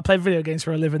 I play video games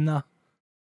for a living now.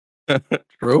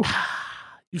 True.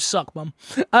 You suck, mum.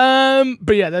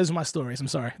 But yeah, those are my stories. I'm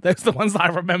sorry. Those are the ones that I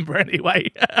remember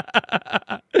anyway.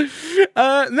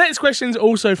 Next question is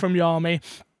also from Yami,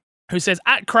 who says,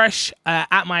 at Crash,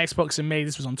 at my Xbox and me,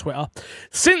 this was on Twitter,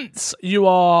 since you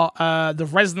are the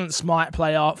resident smite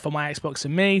player for my Xbox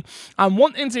and me, I'm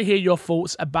wanting to hear your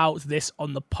thoughts about this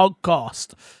on the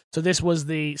podcast. So this was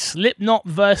the Slipknot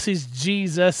versus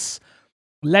Jesus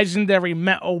legendary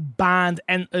metal band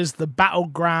enters the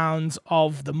battlegrounds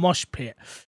of the mosh pit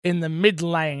in the mid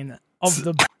lane of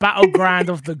the battleground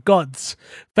of the gods.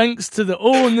 Thanks to the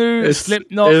all-new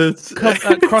Slipknot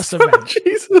cross event.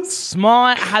 Jesus.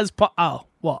 Smite has oh,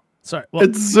 what? Sorry, what?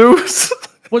 It's Zeus.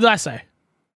 What did I say?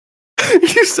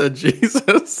 You said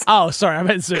Jesus. Oh, sorry, I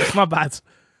meant Zeus. My bad.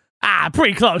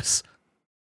 Pretty close.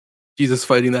 Jesus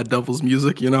fighting that devil's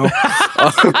music, you know?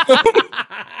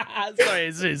 Sorry,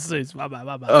 it's Zeus. My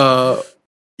bad.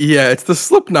 Yeah, it's the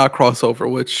Slipknot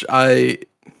crossover, which I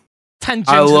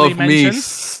tangentially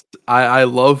mentioned. I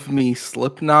love me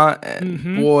Slipknot,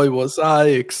 and boy, was I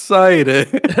excited.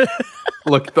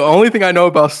 Look, the only thing I know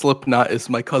about Slipknot is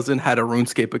my cousin had a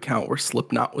RuneScape account where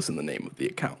Slipknot was in the name of the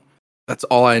account. That's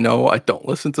all I know. I don't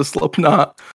listen to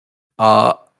Slipknot.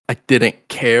 I didn't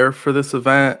care for this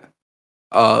event.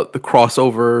 The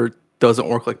crossover doesn't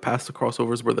work like past the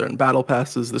crossovers where they're in battle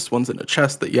passes. This one's in a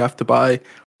chest that you have to buy,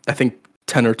 I think,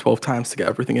 10 or 12 times to get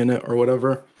everything in it or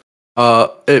whatever.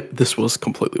 This was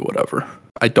completely whatever.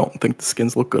 I don't think the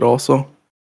skins look good. Also,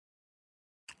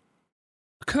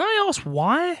 can I ask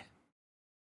why?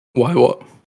 Why what?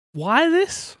 Why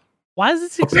this? Why does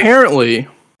this exist? Apparently,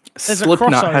 There's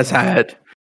Slipknot has had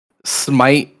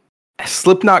Smite.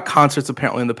 Slipknot concerts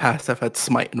apparently in the past have had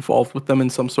Smite involved with them in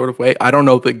some sort of way. I don't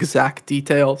know the exact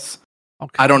details.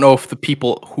 Okay. I don't know if the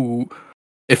people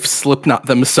if Slipknot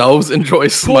themselves enjoy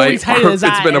Smite, or if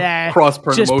it's been a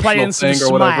cross-promotional thing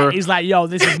or whatever. He's like, yo,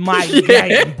 this is my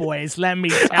game, boys. Let me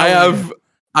tell you.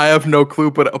 I have no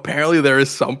clue, but apparently there is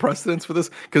some precedence for this,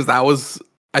 because that was,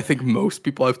 I think most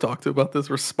people I've talked to about this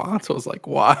response was like,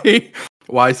 why?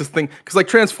 Why is this thing? Because like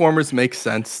Transformers makes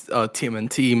sense,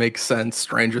 TMNT makes sense,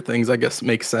 Stranger Things, I guess,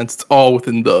 makes sense. It's all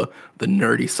within the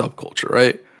nerdy subculture,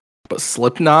 right? But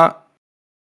Slipknot,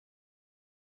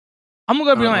 I'm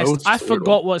gonna be honest. I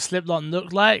forgot what Slipknot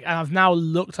looked like, and I've now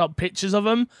looked up pictures of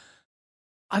them.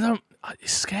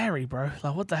 It's scary, bro.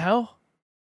 Like, what the hell?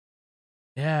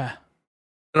 Yeah.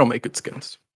 They don't make good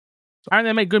skins. Apparently,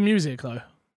 they make good music though.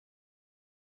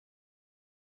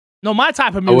 No, my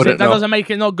type of music that doesn't make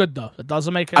it not good though. It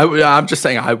doesn't make it. I'm just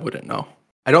saying I wouldn't know.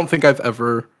 I don't think I've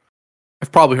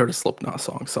probably heard a Slipknot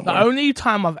song somewhere. The only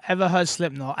time I've ever heard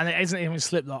Slipknot, and it isn't even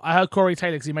Slipknot, I heard Corey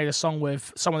Taylor because he made a song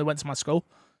with someone who went to my school.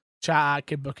 Shout out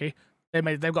Kid Bookie. They've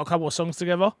got a couple of songs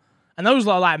together, and those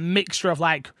are like a mixture of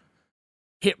like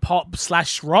hip hop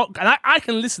 / rock, and I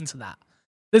can listen to that.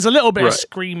 There's a little bit of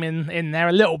screaming in there,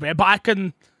 a little bit, but I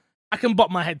can bop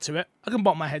my head to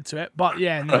it. But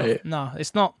yeah, no,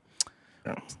 it's not.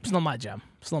 It's not my jam.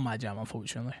 It's not my jam,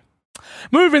 unfortunately.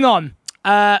 Moving on.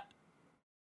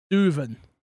 Duven.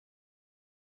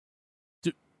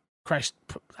 Christ,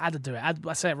 I had to do it.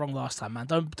 I said it wrong last time, man.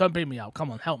 Don't beat me up. Come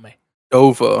on, help me.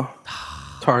 Dova.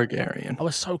 Targaryen. I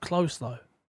was so close though.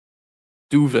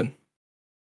 Duven,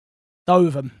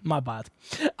 my bad.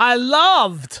 I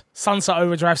loved Sunset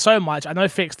Overdrive so much. I know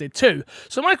Fix did too.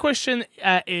 So my question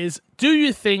is, do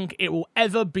you think it will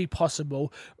ever be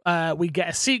possible we get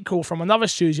a sequel from another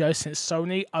studio since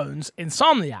Sony owns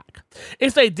Insomniac?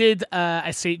 If they did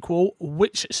a sequel,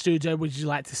 which studio would you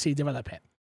like to see develop it?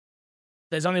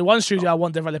 There's only one studio I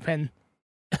want developing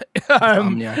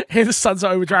in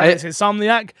Sunset Overdrive. It's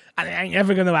Insomniac, and it ain't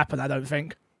ever going to happen, I don't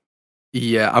think.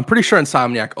 Yeah, I'm pretty sure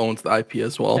Insomniac owns the IP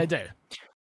as well. They do.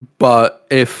 But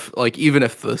even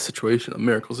if the situation, a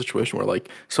miracle situation where like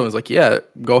someone's like, yeah,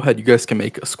 go ahead, you guys can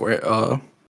make a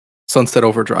Sunset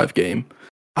Overdrive game,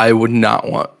 I would not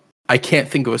want. I can't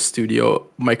think of a studio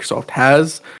Microsoft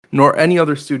has, nor any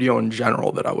other studio in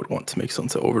general that I would want to make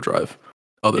Sunset Overdrive.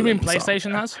 You mean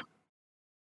PlayStation has?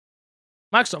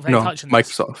 Microsoft ain't touching this.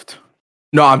 Microsoft.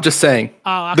 No, I'm just saying.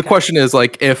 Oh, okay. The question is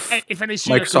like if any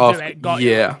studio Microsoft, could do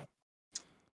it,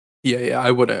 yeah, I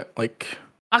wouldn't like.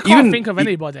 I can't think of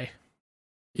anybody.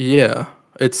 Yeah,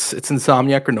 it's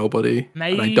Insomniac or nobody.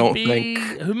 Maybe. And I don't think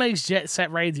who makes Jet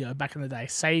Set Radio back in the day?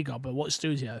 Sega, but what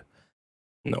studio?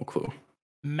 No clue.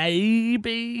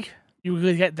 Maybe you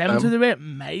could get them to do it.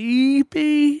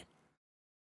 Maybe,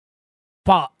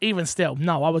 but even still,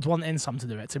 no. I would want Insom to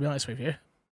do it. To be honest with you.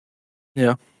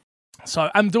 Yeah. So,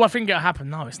 do I think it'll happen?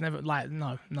 No, it's never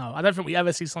no. I don't think we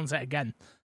ever see Sunset again,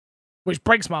 which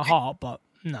breaks my heart. But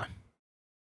no.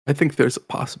 I think there's a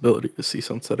possibility to see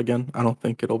Sunset again. I don't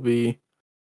think it'll be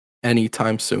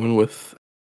anytime soon.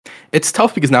 It's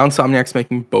tough because now Insomniac's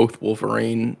making both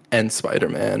Wolverine and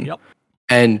Spider-Man. Yep.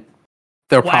 And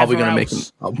they're probably going to make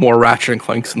more Ratchet and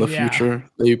Clanks in the future.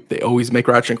 They always make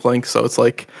Ratchet and Clank, so it's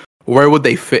like, where would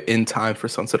they fit in time for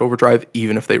Sunset Overdrive,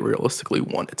 even if they realistically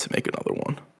wanted to make another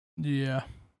one? Yeah.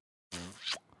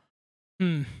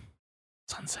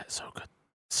 Sunset, so good.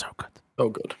 So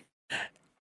good.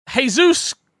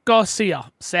 Jesus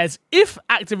Garcia says, if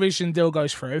Activision deal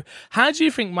goes through, how do you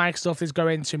think Microsoft is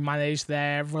going to manage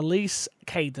their release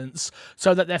cadence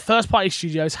so that their first-party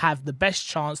studios have the best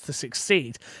chance to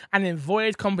succeed and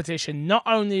avoid competition not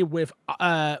only with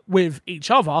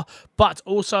each other, but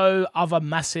also other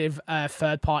massive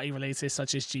third-party releases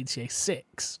such as GTA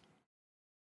 6?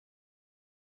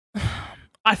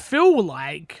 I feel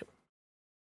like...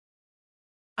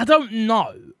 I don't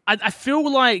know. I feel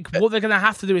like what they're going to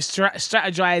have to do is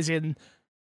strategize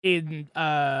in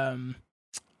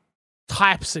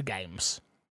types of games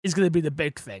is going to be the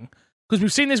big thing. Because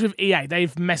we've seen this with EA.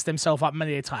 They've messed themselves up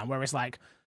many a time, where it's like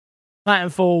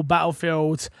Titanfall,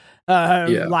 Battlefield,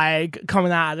 like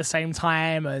coming out at the same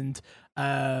time, and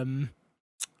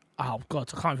oh god,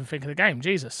 I can't even think of the game.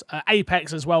 Jesus,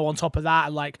 Apex as well on top of that.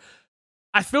 And like,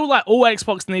 I feel like all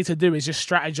Xbox need to do is just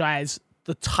strategize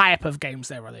the type of games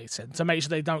they're releasing to make sure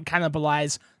they don't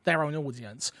cannibalize their own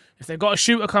audience. If they've got a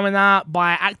shooter coming out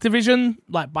by Activision,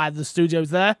 like by the studios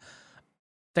there,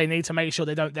 they need to make sure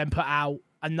they don't then put out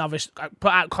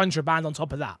Contraband on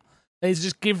top of that. They need to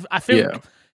just give. I think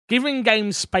giving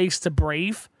games space to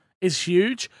breathe is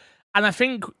huge, and I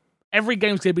think every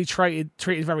game's going to be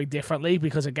treated very differently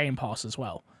because of Game Pass as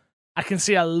well. I can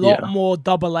see a lot more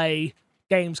AA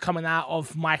games coming out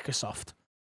of Microsoft.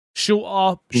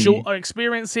 Shorter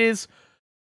experiences,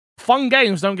 fun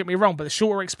games, don't get me wrong, but the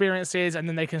shorter experiences, and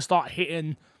then they can start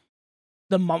hitting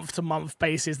the month-to-month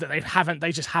basis that they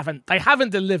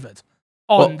haven't delivered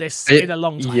on this in a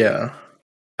long time. Yeah.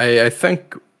 I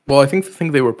think the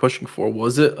thing they were pushing for,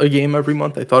 was it a game every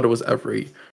month? I thought it was every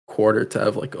quarter to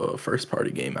have like a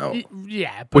first-party game out.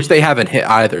 Yeah. Which they haven't hit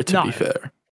either, to be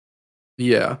fair.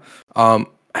 Yeah.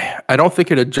 I don't think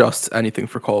it adjusts anything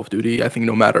for Call of Duty. I think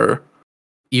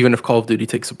even if Call of Duty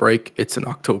takes a break, it's an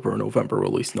October or November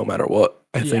release no matter what.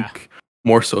 I think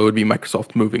more so it would be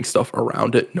Microsoft moving stuff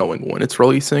around it, knowing when it's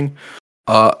releasing.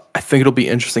 I think it'll be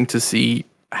interesting to see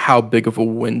how big of a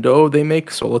window they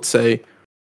make. So let's say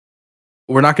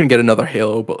we're not going to get another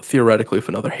Halo, but theoretically, if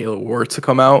another Halo were to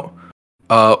come out,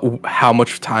 how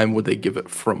much time would they give it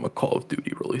from a Call of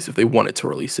Duty release if they wanted to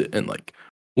release it in like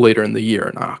later in the year,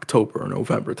 in October or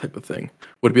November type of thing?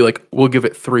 Would it be like, we'll give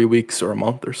it 3 weeks or a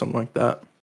month or something like that?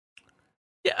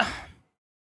 Yeah.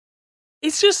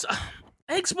 It's just,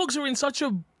 Xbox are in such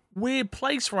a weird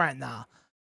place right now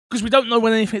because we don't know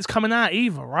when anything's coming out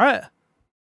either, right?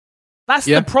 That's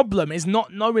the problem, is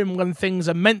not knowing when things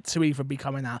are meant to either be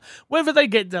coming out. Whether they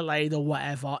get delayed or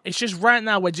whatever, it's just right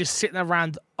now we're just sitting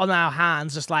around on our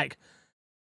hands just like,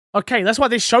 okay, that's why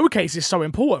this showcase is so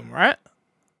important, right?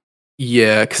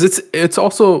 Yeah, because it's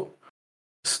also,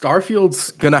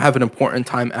 Starfield's going to have an important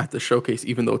time at the showcase,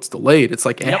 even though it's delayed. It's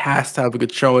like, it has to have a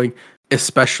good showing,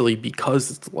 especially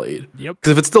because it's delayed. Yep.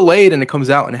 Because if it's delayed and it comes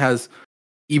out and it has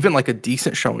even like a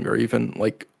decent showing, or even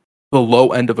like the low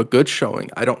end of a good showing,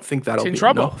 I don't think that'll be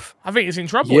enough. I think it's in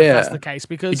trouble if that's the case,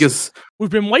 because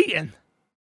we've been waiting.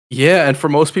 Yeah, and for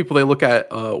most people, they look at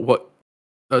what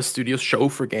studios show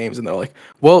for games, and they're like,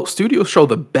 well, studios show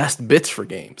the best bits for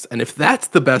games, and if that's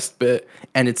the best bit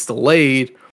and it's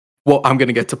delayed, what I'm going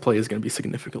to get to play is going to be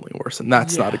significantly worse, and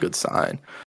that's not a good sign.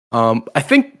 I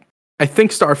think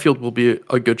Starfield will be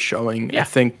a good showing. Yeah.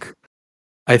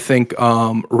 I think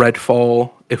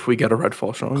Redfall, if we get a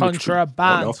Redfall showing,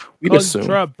 Contraband.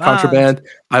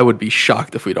 I would be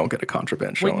shocked if we don't get a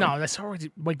Contraband showing.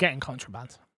 We're getting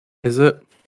Contraband. Is it?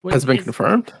 Has it been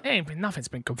confirmed? Nothing's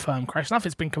been confirmed, Chris.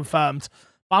 Nothing's been confirmed.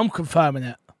 But I'm confirming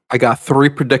it. I got 3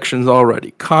 predictions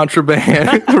already: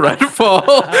 Contraband,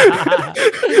 Redfall,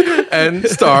 and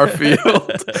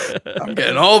Starfield. I'm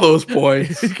getting all those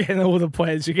points. You're getting all the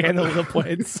points.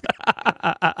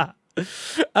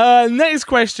 Next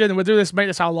question. We'll make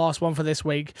this our last one for this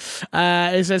week.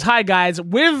 It says, hi guys,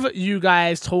 with you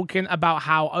guys talking about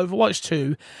how Overwatch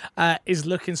 2 is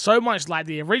looking so much like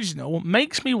the original,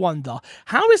 makes me wonder,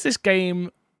 how is this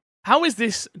going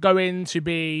to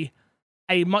be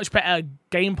a much better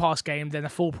Game Pass game than a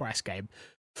full price game?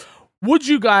 Would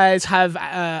you guys have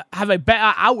a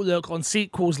better outlook on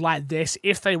sequels like this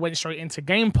if they went straight into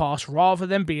Game Pass rather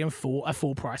than being a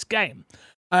full price game?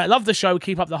 Love the show.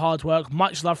 Keep up the hard work.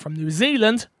 Much love from New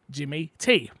Zealand, Jimmy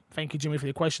T. Thank you, Jimmy, for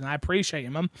your question. I appreciate it,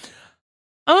 man.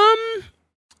 I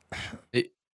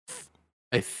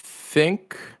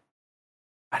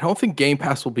don't think Game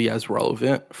Pass will be as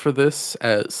relevant for this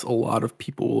as a lot of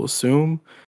people will assume,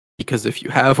 because if you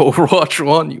have Overwatch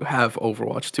 1, you have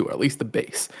Overwatch 2, or at least the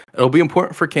base. It'll be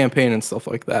important for campaign and stuff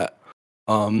like that.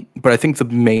 But I think the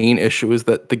main issue is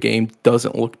that the game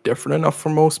doesn't look different enough for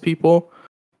most people.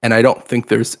 And I don't think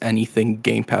there's anything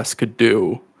Game Pass could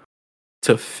do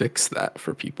to fix that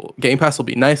for people. Game Pass will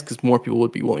be nice because more people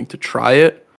would be willing to try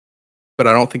it, but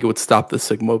I don't think it would stop the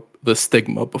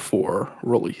stigma before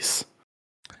release.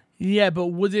 Yeah, but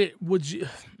would it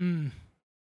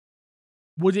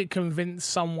convince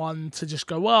someone to just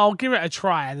go, well, I'll give it a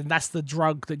try, and then that's the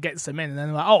drug that gets them in, and then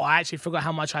they're like, oh, I actually forgot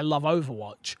how much I love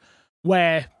Overwatch.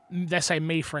 Where, let's say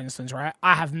me, for instance, right?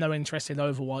 I have no interest in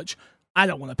Overwatch. I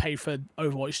don't want to pay for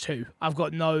Overwatch 2. I've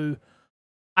got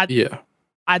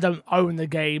I don't own the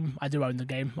game. I do own the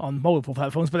game on multiple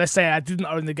platforms, but let's say I didn't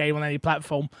own the game on any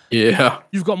platform. Yeah.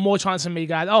 You've got more chance of me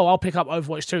going, oh, I'll pick up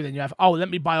Overwatch 2 than you have, oh, let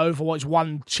me buy Overwatch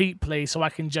 1 cheaply so I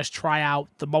can just try out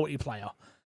the multiplayer.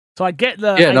 So I get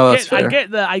the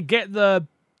I get the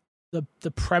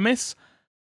premise.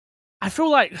 I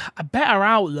feel like a better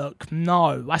outlook,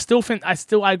 no. I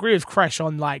agree with Kresh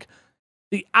on like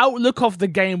the outlook of the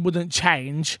game wouldn't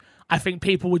change. I think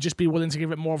people would just be willing to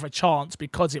give it more of a chance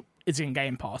because it's in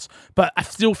Game Pass. But I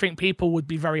still think people would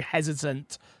be very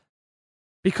hesitant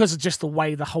because of just the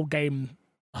way the whole game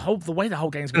the way the whole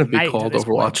game's It's gonna been made be called at this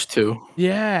Overwatch point. 2.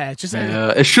 Yeah, just Yeah,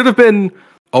 it should have been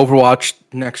Overwatch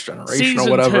Next Generation Season or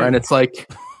whatever. 2. And it's like,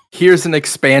 here's an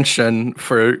expansion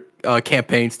for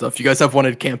campaign stuff. You guys have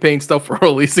wanted campaign stuff. We're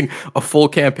releasing a full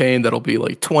campaign that'll be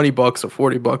like $20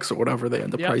 or $40 or whatever they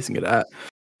end up pricing it at.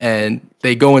 And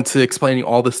they go into explaining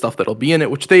all the stuff that'll be in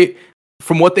it, which they,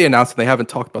 from what they announced, they haven't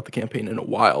talked about the campaign in a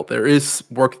while. There is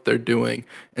work that they're doing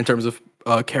in terms of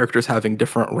characters having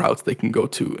different routes they can go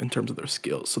to in terms of their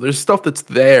skills. So there's stuff that's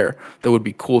there that would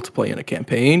be cool to play in a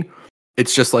campaign.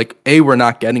 It's just like, A, we're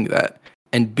not getting that.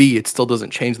 And B, it still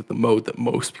doesn't change that the mode that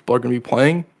most people are going to be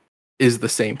playing is the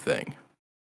same thing.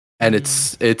 And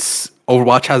it's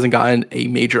Overwatch hasn't gotten a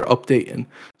major update in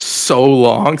so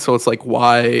long. So it's like,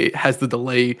 why has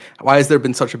there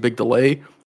been such a big delay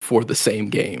for the same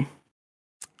game?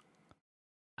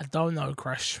 I don't know,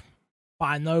 Crash. But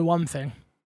I know one thing.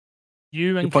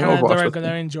 You and playing Canada Overwatch are with going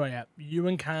to me. enjoy it. You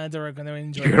and Canada are going to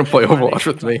enjoy it. You're going to play Overwatch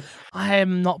with me. I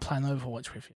am not playing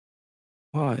Overwatch with you.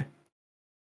 Why?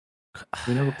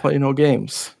 We never play no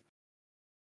games.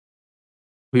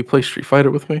 Will you play Street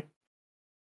Fighter with me?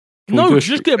 No, you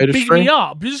just get beat me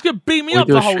up. You just get beat me up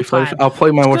the whole time. I'll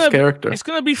play my worst character. It's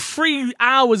going to be 3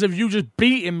 hours of you just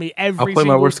beating me every single time. I'll play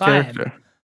my worst character.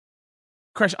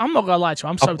 Crash, I'm not going to lie to you.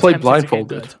 I'm so I'll play tempted blindfolded.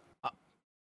 to get good.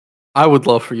 I would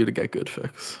love for you to get good,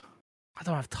 Fix. I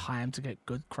don't have time to get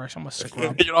good, Crash. I'm a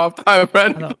scrub. You don't have time,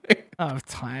 man. I don't have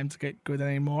time to get good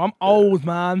anymore. I'm old,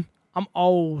 man. I'm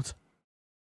old.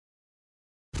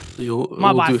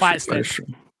 Might buy fight stick.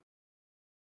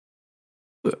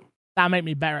 That'll make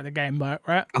me better at the game, but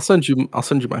right? I'll send you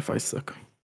my fight stick.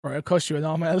 Right, it'll cost you an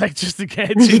arm and a leg just to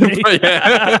get it to me.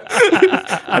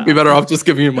 I'd be better off just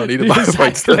giving you money to buy a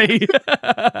fight stick.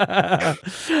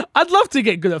 I'd love to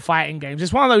get good at fighting games.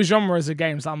 It's one of those genres of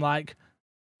games that I'm like,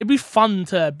 it'd be fun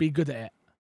to be good at it.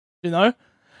 You know?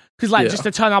 Because just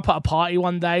to turn up at a party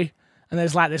one day and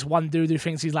there's like this one dude who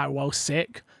thinks he's like well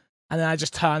sick, and then I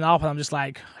just turn up and I'm just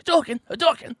like, I'm talking.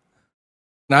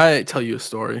 Now I tell you a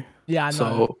story. Yeah, I know.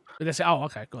 So, they say, oh,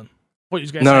 okay, go on. I thought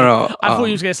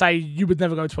you was going to say you would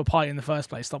never go to a party in the first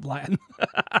place. Stop lying.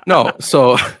 No,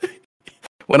 so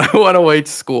when I went away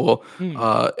to school, in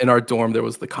our dorm, there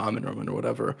was the common room or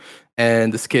whatever.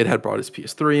 And this kid had brought his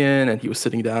PS3 in and he was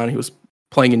sitting down. He was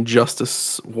playing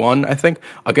Injustice 1, I think,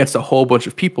 against a whole bunch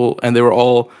of people. And they were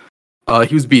all,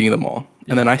 he was beating them all.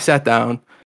 And then I sat down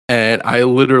and I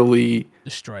literally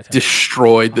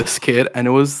destroyed this kid. And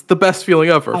it was the best feeling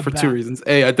ever for 2 reasons.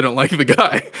 A, I didn't like the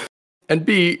guy. And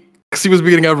B, because he was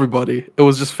beating everybody. It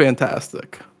was just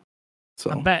fantastic. So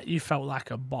I bet you felt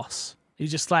like a boss. You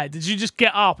just like, did you just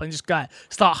get up and just go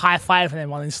start high-fiving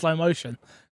him in slow motion?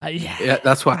 Yeah,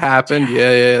 that's what happened.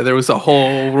 Yeah. There was a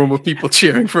whole room of people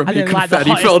cheering for me.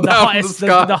 Confetti fell down from the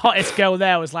sky. The hottest girl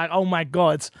there was like, "Oh my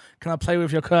god, can I play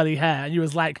with your curly hair?" And you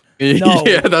was like, "No,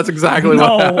 yeah, that's exactly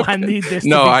what happened. I need this.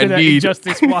 I need just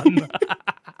this one."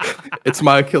 It's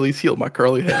my Achilles heel, my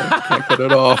curly hair. I can't cut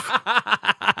it off.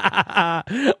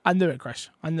 I knew it, Crash.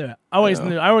 I knew it. I always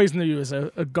knew you was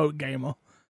a GOAT gamer.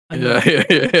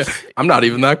 Yeah. I'm not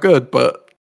even that good, but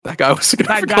that guy was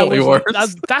significantly worse.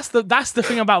 That's the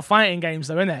thing about fighting games,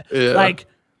 though, isn't it? Yeah. Like,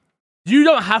 you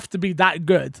don't have to be that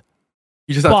good.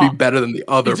 You just have to be better than the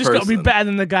other person. You just got to be better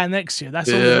than the guy next to you.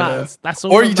 That's all that matters. That's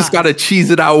all. Or you just got to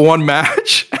cheese it out one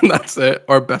match, and that's it.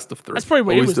 Or best of 3. That's probably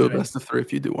what he was doing. Always do a best of 3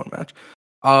 if you do one match.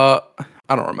 I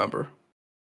don't remember.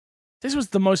 This was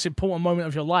the most important moment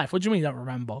of your life. What do you mean you don't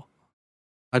remember?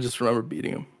 I just remember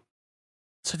beating him.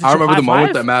 So I remember the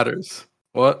moment that matters.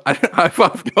 What? I didn't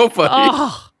high-five nobody.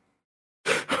 Oh.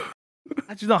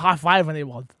 I just not high-five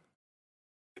anyone.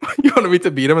 You wanted me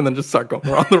to beat him and then just start going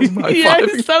around the room high-fiving? Yeah,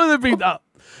 it's so beat up.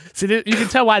 See, you can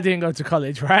tell why I didn't go to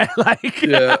college, right? Like,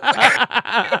 yeah.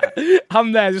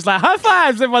 I'm there just like, high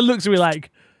fives. Everyone looks at me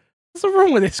like, what's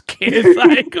wrong with this kid?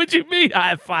 Like, what do you mean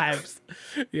high fives?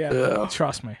 Yeah.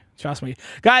 Trust me.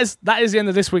 Guys, that is the end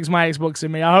of this week's My Xbox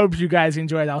and Me. I hope you guys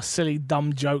enjoyed our silly,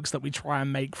 dumb jokes that we try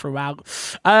and make throughout.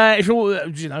 If you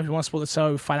want to support the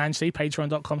show financially,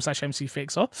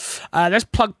 patreon.com/mcfixer. Let's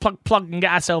plug and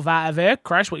get ourselves out of here.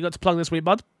 Crash, what you got to plug this week,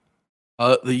 bud?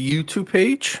 The YouTube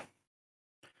page.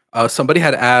 Somebody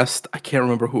had asked, I can't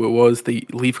remember who it was. They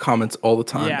leave comments all the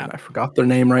time, and I forgot their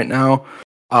name right now.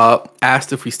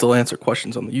 Asked if we still answer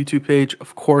questions on the YouTube page.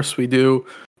 Of course we do.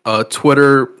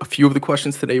 Twitter, a few of the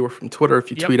questions today were from Twitter.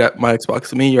 If you tweet at My Xbox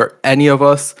and Me or any of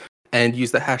us and use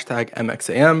the hashtag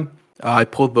MXAM, I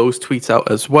pulled those tweets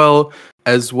out as well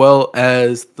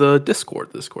as the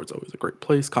Discord. Discord's always a great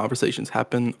place. Conversations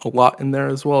happen a lot in there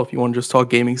as well. If you want to just talk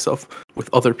gaming stuff with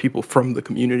other people from the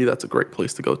community, that's a great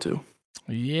place to go to.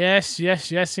 Yes,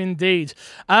 indeed.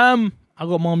 I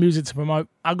got more music to promote.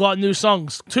 I got new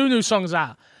songs, 2 new songs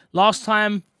out. Last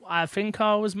time, I think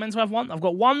I was meant to have one. I've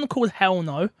got one called Hell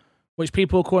No, which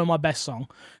people are calling my best song.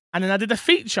 And then I did a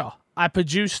feature. I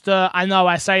produced, I know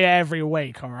I say it every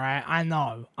week, all right? I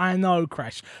know,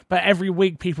 Crash. But every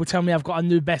week people tell me I've got a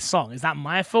new best song. Is that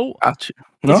my fault? Gotcha.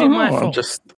 Is it my fault?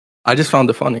 I just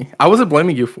found it funny. I wasn't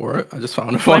blaming you for it. I just found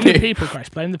it Blame funny. the people, Crash.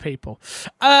 Blame the people.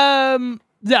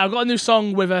 Yeah, I've got a new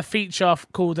song with a feature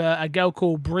called a girl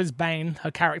called Brisbane.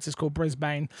 Her character's called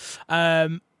Brisbane.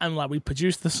 And like we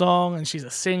produced the song, and she's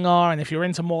a singer. And if you're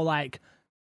into more like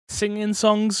singing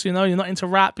songs, you know, you're not into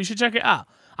rap, you should check it out.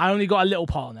 I only got a little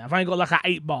part on it. I've only got like an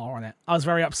 8-bar on it. I was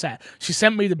very upset. She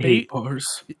sent me the beat. 8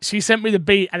 bars. She sent me the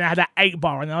beat, and it had an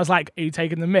 8-bar, and I was like, "Are you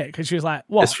taking the mic?" And she was like,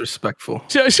 "What?" Disrespectful.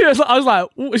 She was like,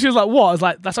 she was like, "What?" I was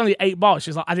like, "That's only 8 bars."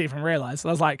 She was like, "I didn't even realize." And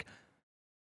I was like,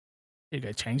 "You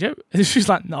gonna change it?" And she's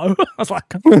like, "No." I was like,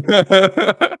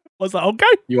 "Okay."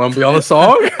 You want to be on the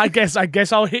song? I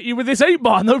guess I'll hit you with this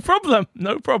 8-bar. No problem.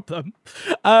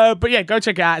 But yeah, go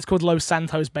check it out. It's called Los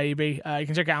Santos, baby. You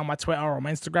can check it out on my Twitter or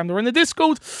my Instagram or in the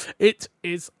Discord. It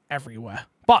is everywhere.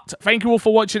 But thank you all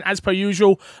for watching as per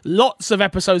usual. Lots of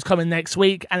episodes coming next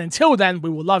week. And until then,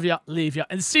 we will love you, leave you,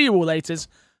 and see you all later.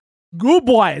 Good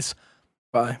boys.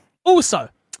 Bye. Also,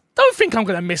 don't think I'm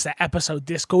going to miss that episode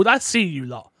Discord. I see you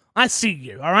lot. I see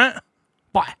you, all right?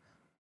 Bye.